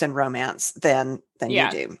experience in romance than you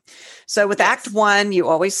do. So with Act 1, you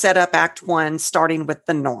always set up Act 1 starting with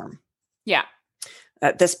the norm. Yeah.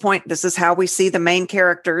 At this point, this is how we see the main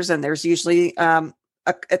characters, and there's usually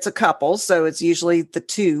it's a couple, so it's usually the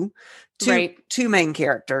two main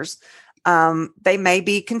characters. They may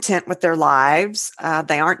be content with their lives.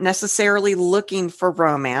 They aren't necessarily looking for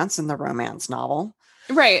romance in the romance novel.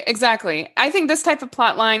 Right, exactly. I think this type of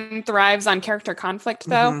plot line thrives on character conflict,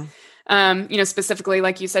 though. Specifically,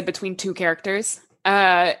 like you said, between two characters.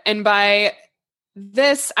 And by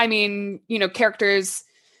this, I mean, characters,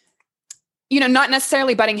 not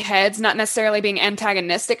necessarily butting heads, not necessarily being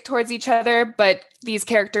antagonistic towards each other, but these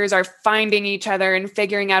characters are finding each other and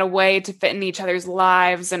figuring out a way to fit in each other's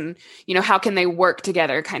lives and, how can they work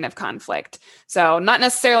together kind of conflict. So not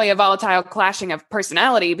necessarily a volatile clashing of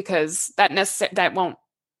personality, because that won't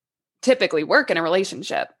typically work in a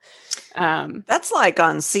relationship. That's like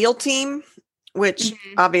on SEAL Team, which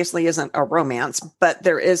obviously isn't a romance, but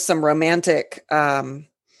there is some romantic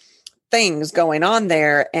things going on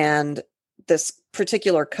there. And this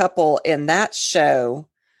particular couple in that show,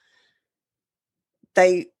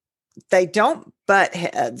 they don't butt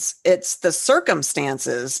heads. It's the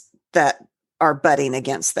circumstances that are butting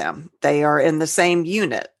against them. They are in the same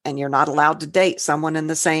unit, and you're not allowed to date someone in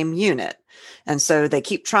the same unit. And so they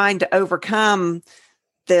keep trying to overcome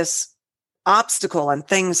this obstacle, and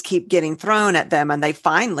things keep getting thrown at them. And they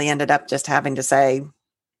finally ended up just having to say,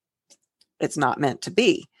 it's not meant to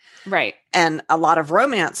be. Right. And a lot of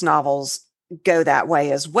romance novels go that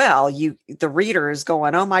way as well. The reader is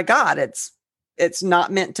going, oh my God, it's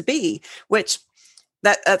not meant to be, which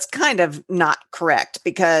that's kind of not correct,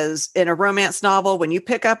 because in a romance novel, when you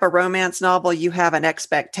pick up a romance novel, you have an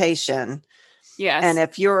expectation. Yes. And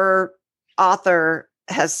if your author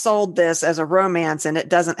has sold this as a romance and it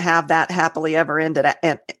doesn't have that happily ever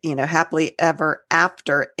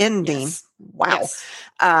after ending, yes. Wow. Yes.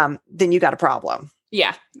 Then you got a problem.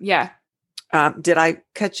 Yeah. Yeah. Did I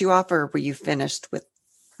cut you off, or were you finished with?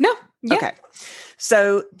 No. Yeah. Okay.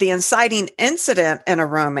 So the inciting incident in a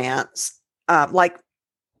romance, I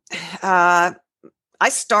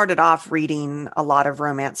started off reading a lot of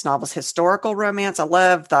romance novels, historical romance. I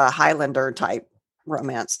love the Highlander type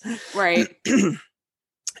romance. Right.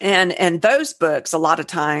 And those books, a lot of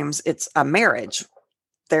times it's a marriage.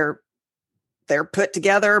 They're put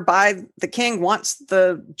together by the king wants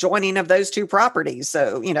the joining of those two properties.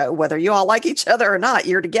 So, whether you all like each other or not,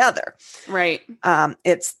 you're together. Right.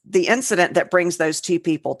 It's the incident that brings those two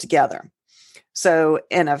people together. So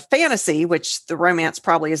in a fantasy, which the romance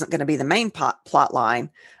probably isn't going to be the main plot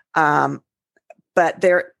line, but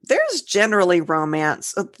there's generally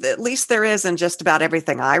romance. At least there is in just about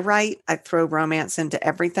everything I write. I throw romance into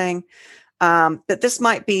everything. But this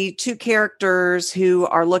might be two characters who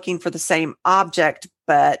are looking for the same object,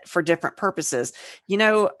 but for different purposes.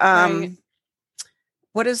 Right.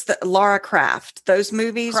 What is the Lara Croft? Those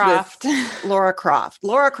movies Croft. with Lara Croft.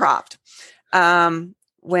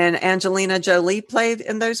 When Angelina Jolie played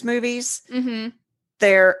in those movies,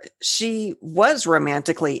 she was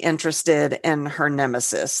romantically interested in her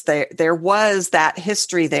nemesis. There was that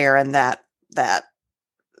history there, and that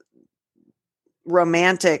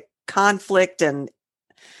romantic conflict and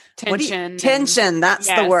tension. That's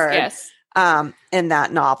the word. Yes. In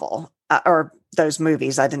that novel or those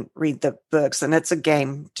movies. I didn't read the books, and it's a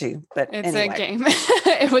game too. But it's anyway. a game.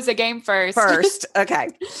 It was a game first. Okay.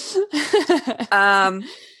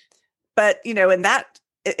 But in that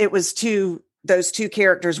it was those two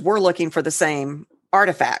characters were looking for the same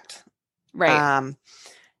artifact. Right.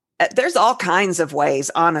 There's all kinds of ways,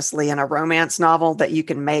 honestly, in a romance novel that you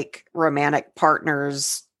can make romantic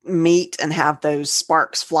partners meet and have those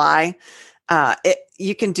sparks fly.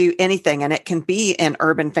 You can do anything, and it can be in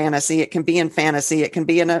urban fantasy. It can be in fantasy. It can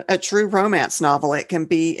be in a true romance novel. It can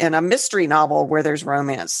be in a mystery novel where there's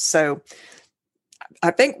romance. So I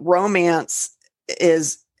think romance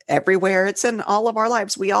is everywhere. It's in all of our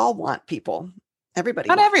lives. We all want people. Everybody.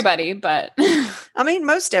 Not everybody, but I mean,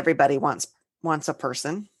 most everybody wants a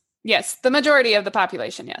person. Yes, the majority of the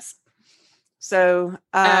population, yes. So,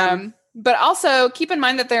 but also keep in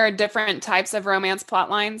mind that there are different types of romance plot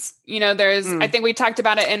lines. I think we talked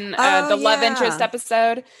about it in the love interest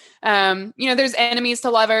episode. There's enemies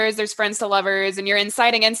to lovers, there's friends to lovers, and your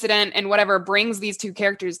inciting incident and whatever brings these two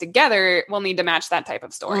characters together will need to match that type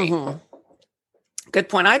of story. Mm-hmm. Good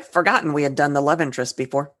point. I'd forgotten we had done the love interest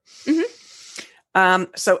before.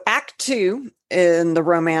 So Act 2 in the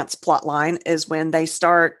romance plot line is when they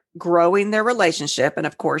start growing their relationship. And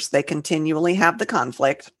of course, they continually have the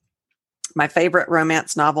conflict. My favorite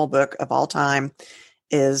romance novel book of all time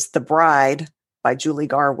is The Bride by Julie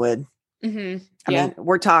Garwood. Mm-hmm. I mean,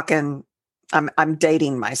 we're talking, I'm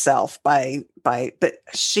dating myself but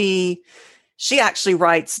she actually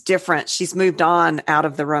writes different. She's moved on out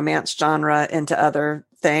of the romance genre into other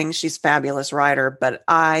thing. She's a fabulous writer, but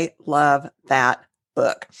I love that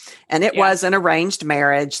book. And it was an arranged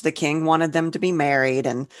marriage. The king wanted them to be married,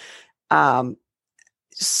 and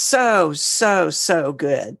so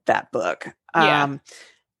good, that book.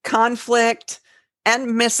 Conflict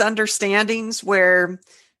and misunderstandings where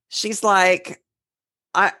she's like,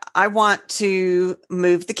 I want to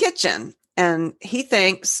move the kitchen. And he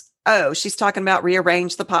thinks, oh, she's talking about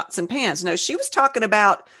rearrange the pots and pans. No, she was talking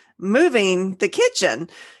about moving the kitchen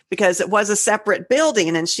because it was a separate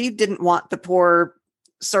building, and she didn't want the poor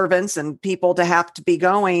servants and people to have to be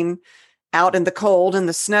going out in the cold and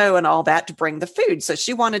the snow and all that to bring the food. So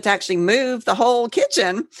she wanted to actually move the whole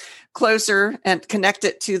kitchen closer and connect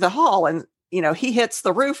it to the hall. And, he hits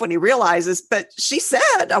the roof when he realizes, but she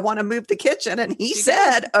said, I want to move the kitchen. And he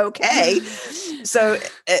said, okay. So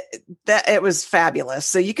it was fabulous.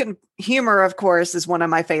 So humor, of course, is one of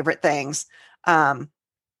my favorite things.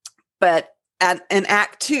 But in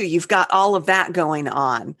Act 2, you've got all of that going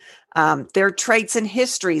on. Their traits and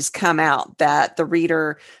histories come out that the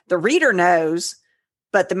reader knows,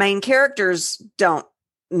 but the main characters don't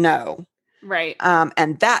know. Right.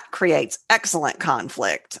 And that creates excellent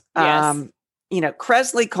conflict. Yes.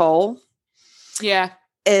 Kresley Cole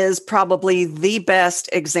is probably the best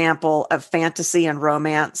example of fantasy and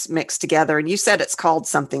romance mixed together. And you said it's called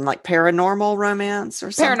something like paranormal romance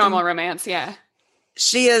or something? Paranormal romance, yeah.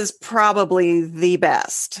 She is probably the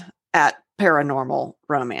best at paranormal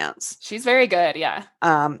romance. She's very good, yeah.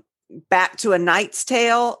 Back to A Knight's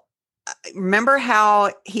Tale. Remember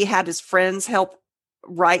how he had his friends help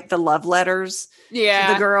write the love letters to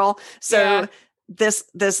the girl? So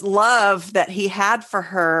this love that he had for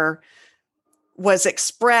her was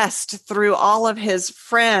expressed through all of his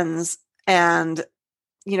friends, and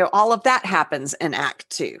all of that happens in Act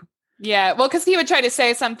 2. Yeah, well, because he would try to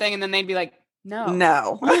say something and then they'd be like,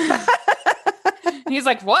 no. He's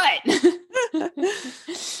like, what?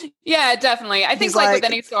 Yeah, definitely. I think like with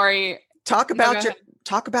any story, talk about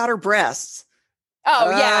her breasts. Oh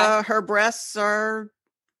yeah, her breasts are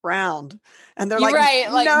round, and they're You're like,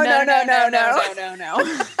 right. Like, no.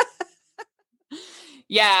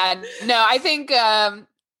 Yeah, no, I think,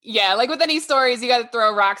 like with any stories, you got to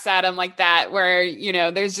throw rocks at them like that, where,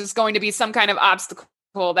 there's just going to be some kind of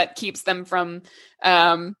obstacle that keeps them from,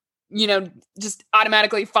 just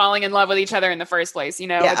automatically falling in love with each other in the first place.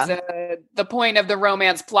 It's the point of the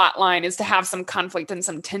romance plot line is to have some conflict and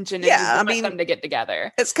some tension. And them to get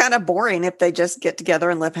together. It's kind of boring if they just get together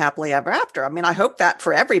and live happily ever after. I mean, I hope that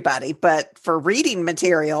for everybody, but for reading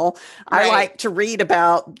material, I like to read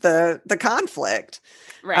about the conflict.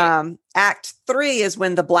 Right. Act 3 is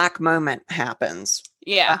when the black moment happens.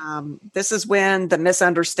 Yeah. This is when the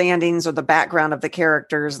misunderstandings or the background of the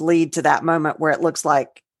characters lead to that moment where it looks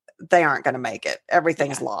like they aren't going to make it.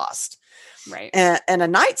 Everything's lost. Right. And A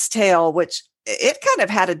Knight's Tale, which it kind of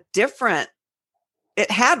had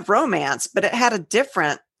it had romance, but it had a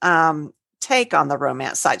different take on the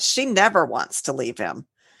romance side. She never wants to leave him.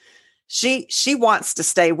 She wants to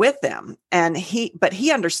stay with him. But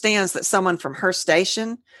he understands that someone from her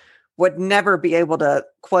station would never be able to,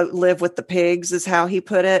 quote, live with the pigs, is how he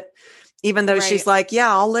put it. Even though she's like,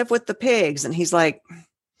 yeah, I'll live with the pigs. And he's like,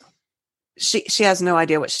 she has no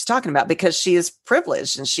idea what she's talking about because she is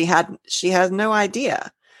privileged and she has no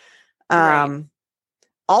idea.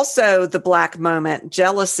 Also the black moment,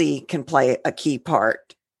 jealousy can play a key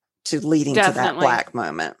part to leading to that black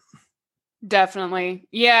moment. Definitely.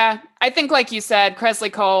 Yeah. I think, like you said,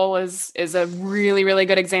 Kresley Cole is a really, really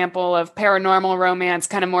good example of paranormal romance,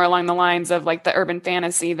 kind of more along the lines of like the urban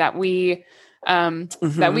fantasy that we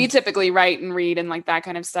typically write and read and like that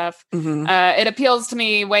kind of stuff. Mm-hmm. It appeals to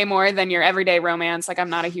me way more than your everyday romance. Like, I'm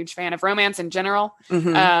not a huge fan of romance in general.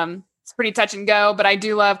 Mm-hmm. It's pretty touch and go, but I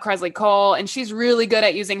do love Kresley Cole, and she's really good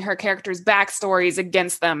at using her characters' backstories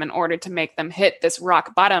against them in order to make them hit this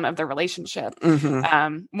rock bottom of the relationship.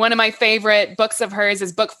 Mm-hmm. One of my favorite books of hers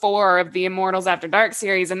is book 4 of the Immortals After Dark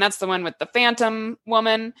series, and that's the one with the Phantom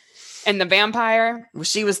Woman and the vampire.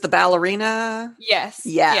 She was the ballerina? Yes.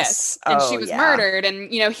 And she was murdered,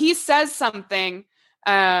 and he says something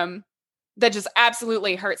that just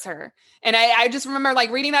absolutely hurts her. And I just remember like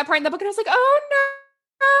reading that part in the book, and I was like, oh no.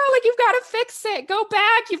 Like, you've got to fix it. Go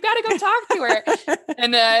back. You've got to go talk to her.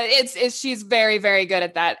 And she's very, very good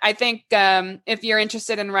at that. I think if you're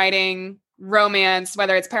interested in writing romance,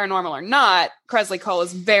 whether it's paranormal or not, Kresley Cole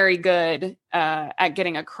is very good at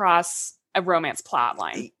getting across a romance plot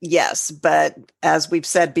line. Yes, but as we've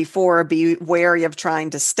said before, be wary of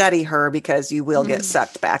trying to study her because you will get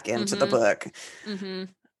sucked back into the book.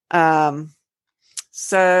 Mm-hmm.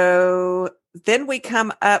 So then we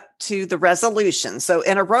come up to the resolution. So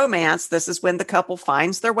in a romance, this is when the couple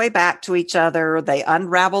finds their way back to each other. They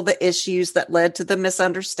unravel the issues that led to the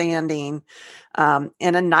misunderstanding. In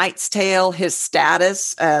A Knight's Tale, his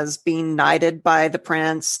status as being knighted by the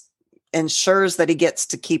prince ensures that he gets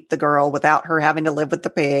to keep the girl without her having to live with the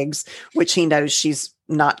pigs, which he knows she's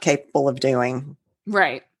not capable of doing.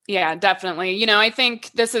 Right. Yeah, definitely. I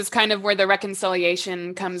think this is kind of where the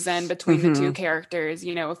reconciliation comes in between the two characters.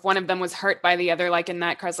 If one of them was hurt by the other, like in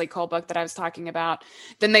that Kresley Cole book that I was talking about,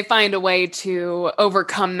 then they find a way to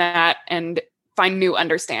overcome that and find new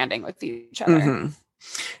understanding with each other. Mm-hmm.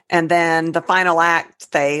 And then the final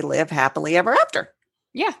act, they live happily ever after.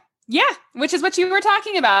 Yeah. Yeah. Which is what you were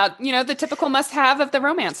talking about, the typical must-have of the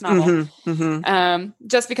romance novel. Mm-hmm. Mm-hmm.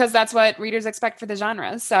 Just because that's what readers expect for the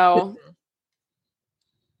genre. So...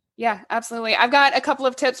 Yeah, absolutely. I've got a couple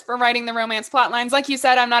of tips for writing the romance plot lines. Like you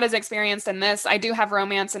said, I'm not as experienced in this. I do have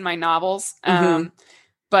romance in my novels,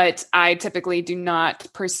 but I typically do not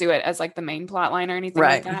pursue it as like the main plot line or anything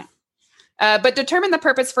like that. But determine the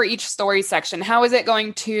purpose for each story section. How is it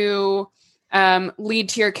going to lead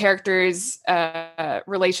to your character's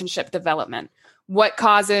relationship development? What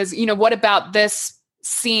causes, what about this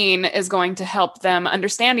scene is going to help them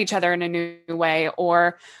understand each other in a new way,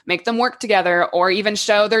 or make them work together, or even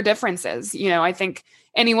show their differences? I think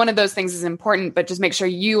any one of those things is important, but just make sure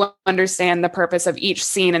you understand the purpose of each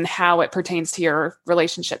scene and how it pertains to your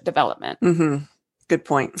relationship development. Mm-hmm. Good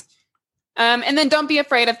point. And then don't be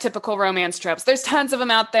afraid of typical romance tropes. There's tons of them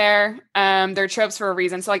out there. They're tropes for a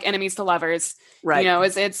reason. So like enemies to lovers, right?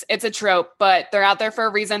 It's a trope, but they're out there for a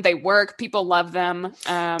reason. They work. People love them.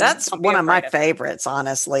 That's one of my favorites,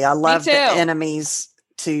 honestly. I love the enemies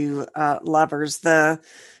to lovers. The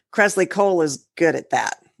Kresley Cole is good at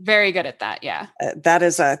that. Very good at that. Yeah. That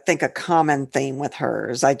is, I think, a common theme with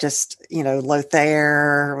hers. I just,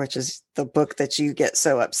 Lothair, which is the book that you get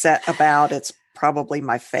so upset about. It's probably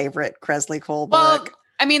my favorite Kresley Cole book.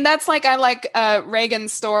 I mean, that's like, I like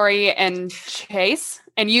Reagan's Story and Chase,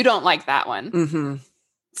 and you don't like that one. Mm-hmm.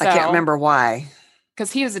 So, I can't remember why.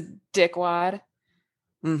 Because he was a dickwad.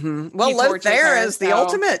 Mm-hmm. Well, Lothair is the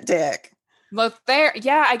ultimate dick. Lothair,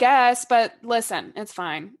 yeah, I guess. But listen, it's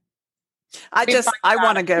fine. I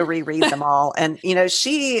want to go reread them all. And,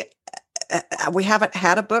 we haven't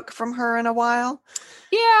had a book from her in a while.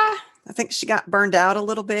 Yeah. I think she got burned out a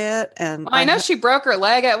little bit. And I know she broke her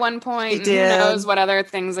leg at one point. She did. Who knows what other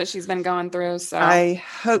things that she's been going through. So I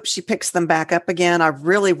hope she picks them back up again. I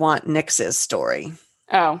really want Nyx's story.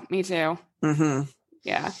 Oh, me too. Mm-hmm.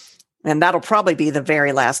 Yeah. And that'll probably be the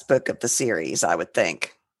very last book of the series, I would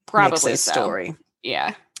think. Probably Nyx's so. Story.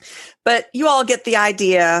 Yeah. But you all get the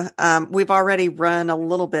idea. We've already run a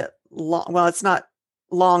little bit long. Well, it's not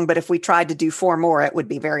long, but if we tried to do 4 more, it would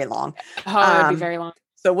be very long. Oh, it would be very long.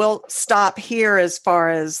 So we'll stop here as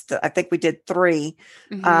far as I think we did 3.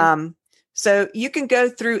 Mm-hmm. So you can go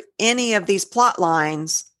through any of these plot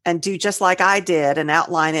lines and do just like I did and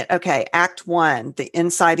outline it. Okay, Act 1, the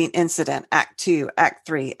inciting incident, Act 2, Act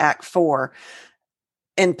 3, Act 4,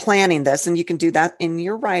 in planning this. And you can do that in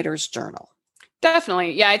your writer's journal.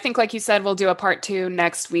 Definitely. Yeah, I think like you said, we'll do a part 2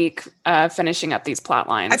 next week, finishing up these plot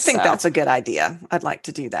lines. I think that's a good idea. I'd like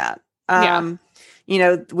to do that. Yeah.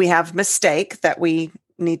 We have Mistake that we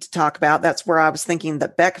need to talk about. That's where I was thinking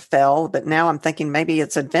that Beck fell, but now I'm thinking maybe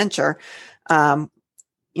it's Adventure.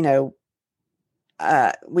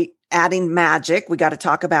 We adding magic. We got to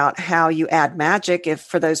talk about how you add magic if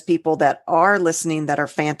for those people that are listening that are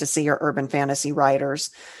fantasy or urban fantasy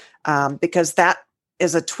writers, because that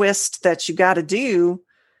is a twist that you got to do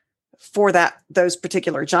for those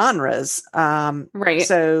particular genres. Right.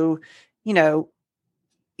 So,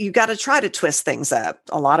 you got to try to twist things up.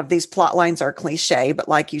 A lot of these plot lines are cliche, but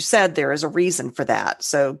like you said, there is a reason for that.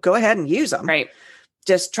 So go ahead and use them. Right.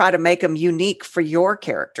 Just try to make them unique for your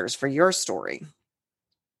characters, for your story.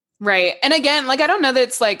 Right. And again, I don't know that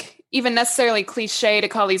it's even necessarily cliche to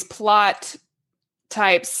call these plot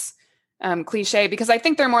types cliche, because I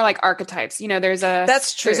think they're more like archetypes.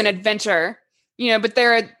 That's true. There's an adventure, but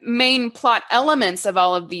there are main plot elements of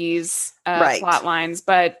all of these plot lines,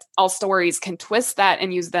 but all stories can twist that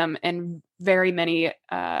and use them in very many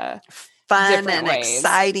fun and ways.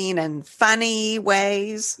 Exciting and funny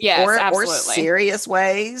ways. Yes, or absolutely. Or serious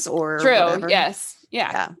ways or true. Whatever. Yes.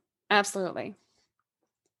 Yeah, absolutely.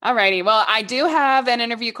 All righty. Well, I do have an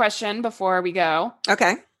interview question before we go.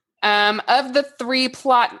 Okay. Of the 3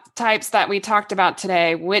 plot types that we talked about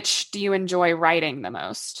today, which do you enjoy writing the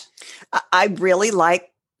most? I really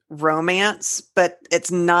like romance, but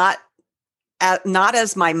it's not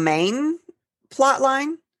as my main plot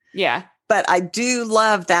line. Yeah. but I do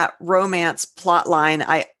love that romance plot line.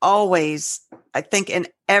 I think in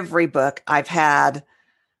every book I've had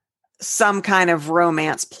some kind of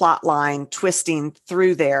romance plot line twisting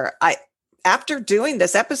through there. After doing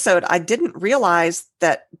this episode, I didn't realize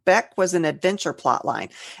that Beck was an adventure plot line,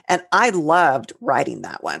 and I loved writing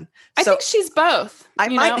that one. I think she's both. I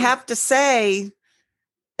might have to say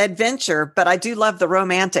adventure, but I do love the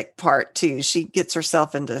romantic part too. She gets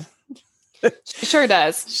herself into she sure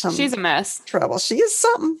does. She's a mess. Trouble. She is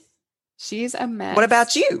something. She's a mess. What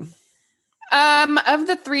about you? Of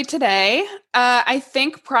the three today, I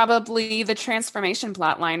think probably the transformation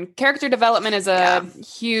plot line. Character development is a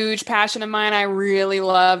huge passion of mine. I really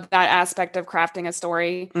love that aspect of crafting a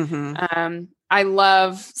story. Mm-hmm. I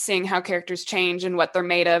love seeing how characters change and what they're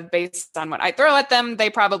made of based on what I throw at them. They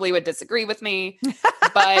probably would disagree with me,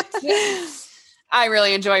 but I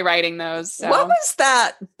really enjoy writing those. So. What was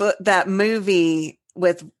that movie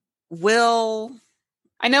with Will?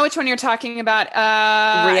 I know which one you're talking about.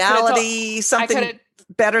 Reality, something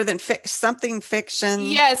better than something fiction.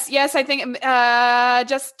 Yes. I think I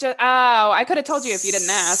could have told you if you didn't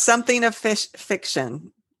ask. Something of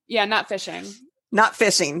fiction. Yeah, not fishing. Not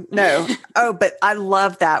fishing. No. Oh, but I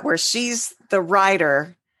love that where she's the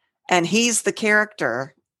writer and he's the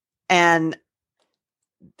character, and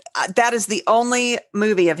that is the only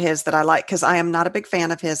movie of his that I like because I am not a big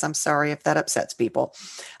fan of his. I'm sorry if that upsets people.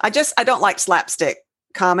 I don't like slapstick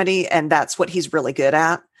comedy, and that's what he's really good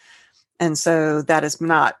at. And so that is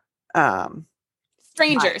not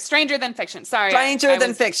Stranger Than Fiction. Sorry. Stranger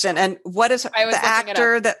Than Fiction. And what is the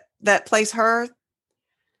actor that plays her?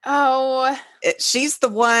 Oh, she's the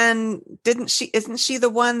one. Isn't she the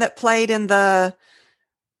one that played in the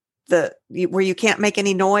where you can't make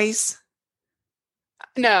any noise?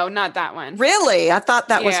 No, not that one. Really? I thought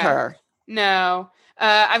that was her. No.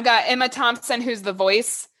 I've got Emma Thompson, who's the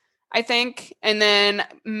voice, I think, and then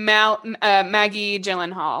Maggie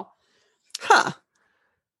Gyllenhaal. Huh.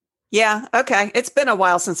 Yeah. Okay. It's been a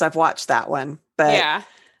while since I've watched that one, but yeah.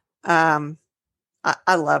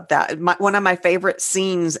 I love that. One of my favorite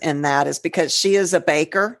scenes in that is because she is a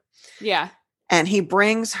baker. Yeah. And he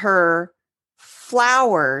brings her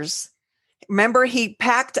flowers. Remember, he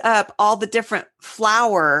packed up all the different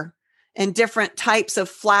flour and different types of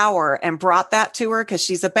flour and brought that to her because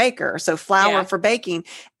she's a baker. So flour for baking.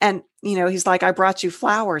 And, he's like, I brought you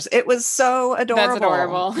flowers. It was so adorable. That's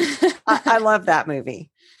adorable. I love that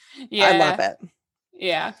movie. Yeah. I love it.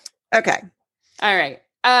 Yeah. Okay. All right.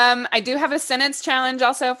 I do have a sentence challenge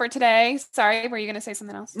also for today. Sorry, were you going to say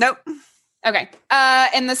something else? Nope. Okay.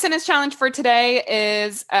 And the sentence challenge for today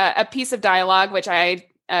is a piece of dialogue, which I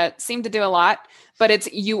seem to do a lot, but it's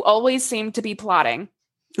 "you always seem to be plotting."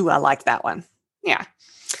 Ooh, I like that one. Yeah.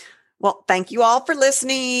 Well, thank you all for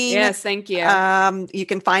listening. Yes, thank you. You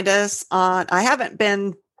can find us I haven't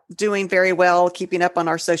been doing very well keeping up on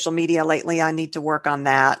our social media lately. I need to work on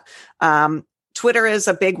that. Twitter is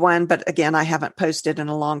a big one, but again, I haven't posted in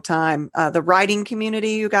a long time. The writing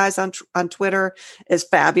community, you guys on Twitter is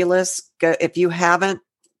fabulous. If you haven't,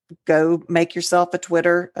 go make yourself a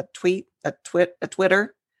Twitter account. A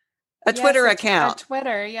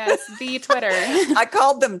Twitter, yes, the Twitter. I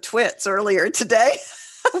called them twits earlier today.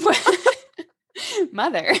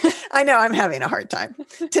 Mother. I know I'm having a hard time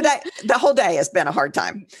today. The whole day has been a hard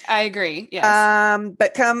time. I agree. Yes.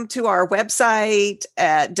 But come to our website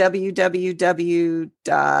at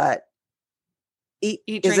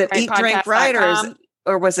www.eatdrinkright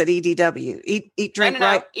or was it EDW? Eat Drink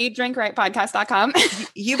Right. EatdrinkRightPodcast.com.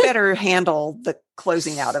 You better handle the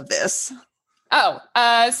closing out of this.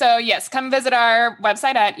 So yes, come visit our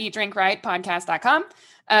website at eatdrinkrightpodcast.com.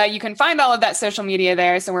 You can find all of that social media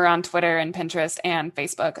there. So we're on Twitter and Pinterest and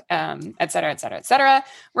Facebook, et cetera, et cetera, et cetera.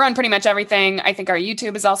 We're on pretty much everything. I think our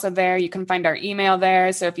YouTube is also there. You can find our email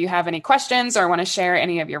there. So if you have any questions or want to share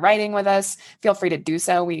any of your writing with us, feel free to do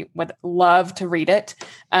so. We would love to read it.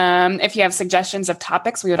 If you have suggestions of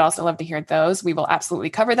topics, we would also love to hear those. We will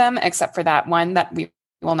absolutely cover them, except for that one that we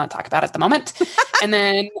will not talk about at the moment. And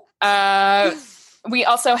then we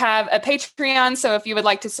also have a Patreon. So if you would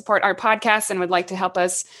like to support our podcast and would like to help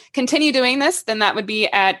us continue doing this, then that would be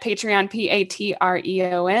at Patreon,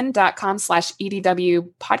 patreon.com/EDW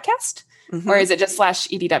podcast. Mm-hmm. Or is it just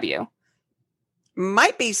 /EDW?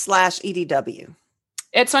 Might be /EDW.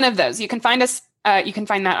 It's one of those. You can find us. You can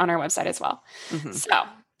find that on our website as well. Mm-hmm. So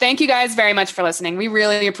Thank you guys very much for listening. We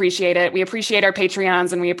really appreciate it. We appreciate our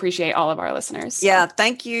Patreons and we appreciate all of our listeners. Yeah.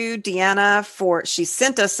 Thank you, Deanna, she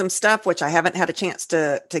sent us some stuff, which I haven't had a chance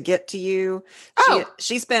to get to you.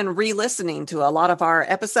 She's been re-listening to a lot of our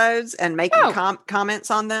episodes and making comments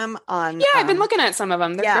on them Yeah, I've been looking at some of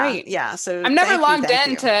them. They're great. Yeah. So I'm never logged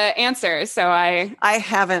in to answer. So I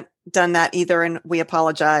haven't done that either. And we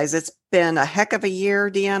apologize. It's been a heck of a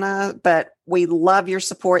year, Deanna, but we love your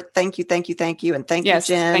support. Thank you. And thank you,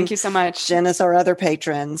 Jen. Thank you so much. Jen is our other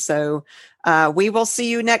patron. So we will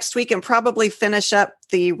see you next week and probably finish up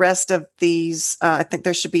the rest of these. I think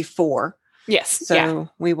there should be 4. Yes. So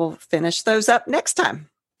we will finish those up next time.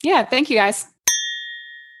 Yeah. Thank you, guys.